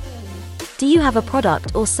audience? Do you have a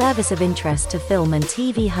product or service of interest to film and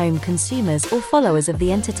TV home consumers or followers of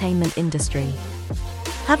the entertainment industry?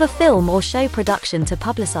 Have a film or show production to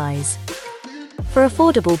publicize? For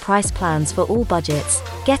affordable price plans for all budgets,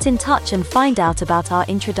 get in touch and find out about our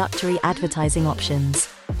introductory advertising options.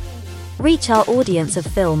 Reach our audience of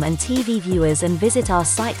film and TV viewers and visit our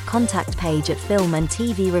site contact page at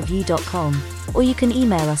filmandtvreview.com, or you can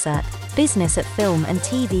email us at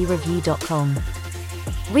business@filmandtvreview.com.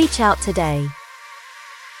 Reach out today.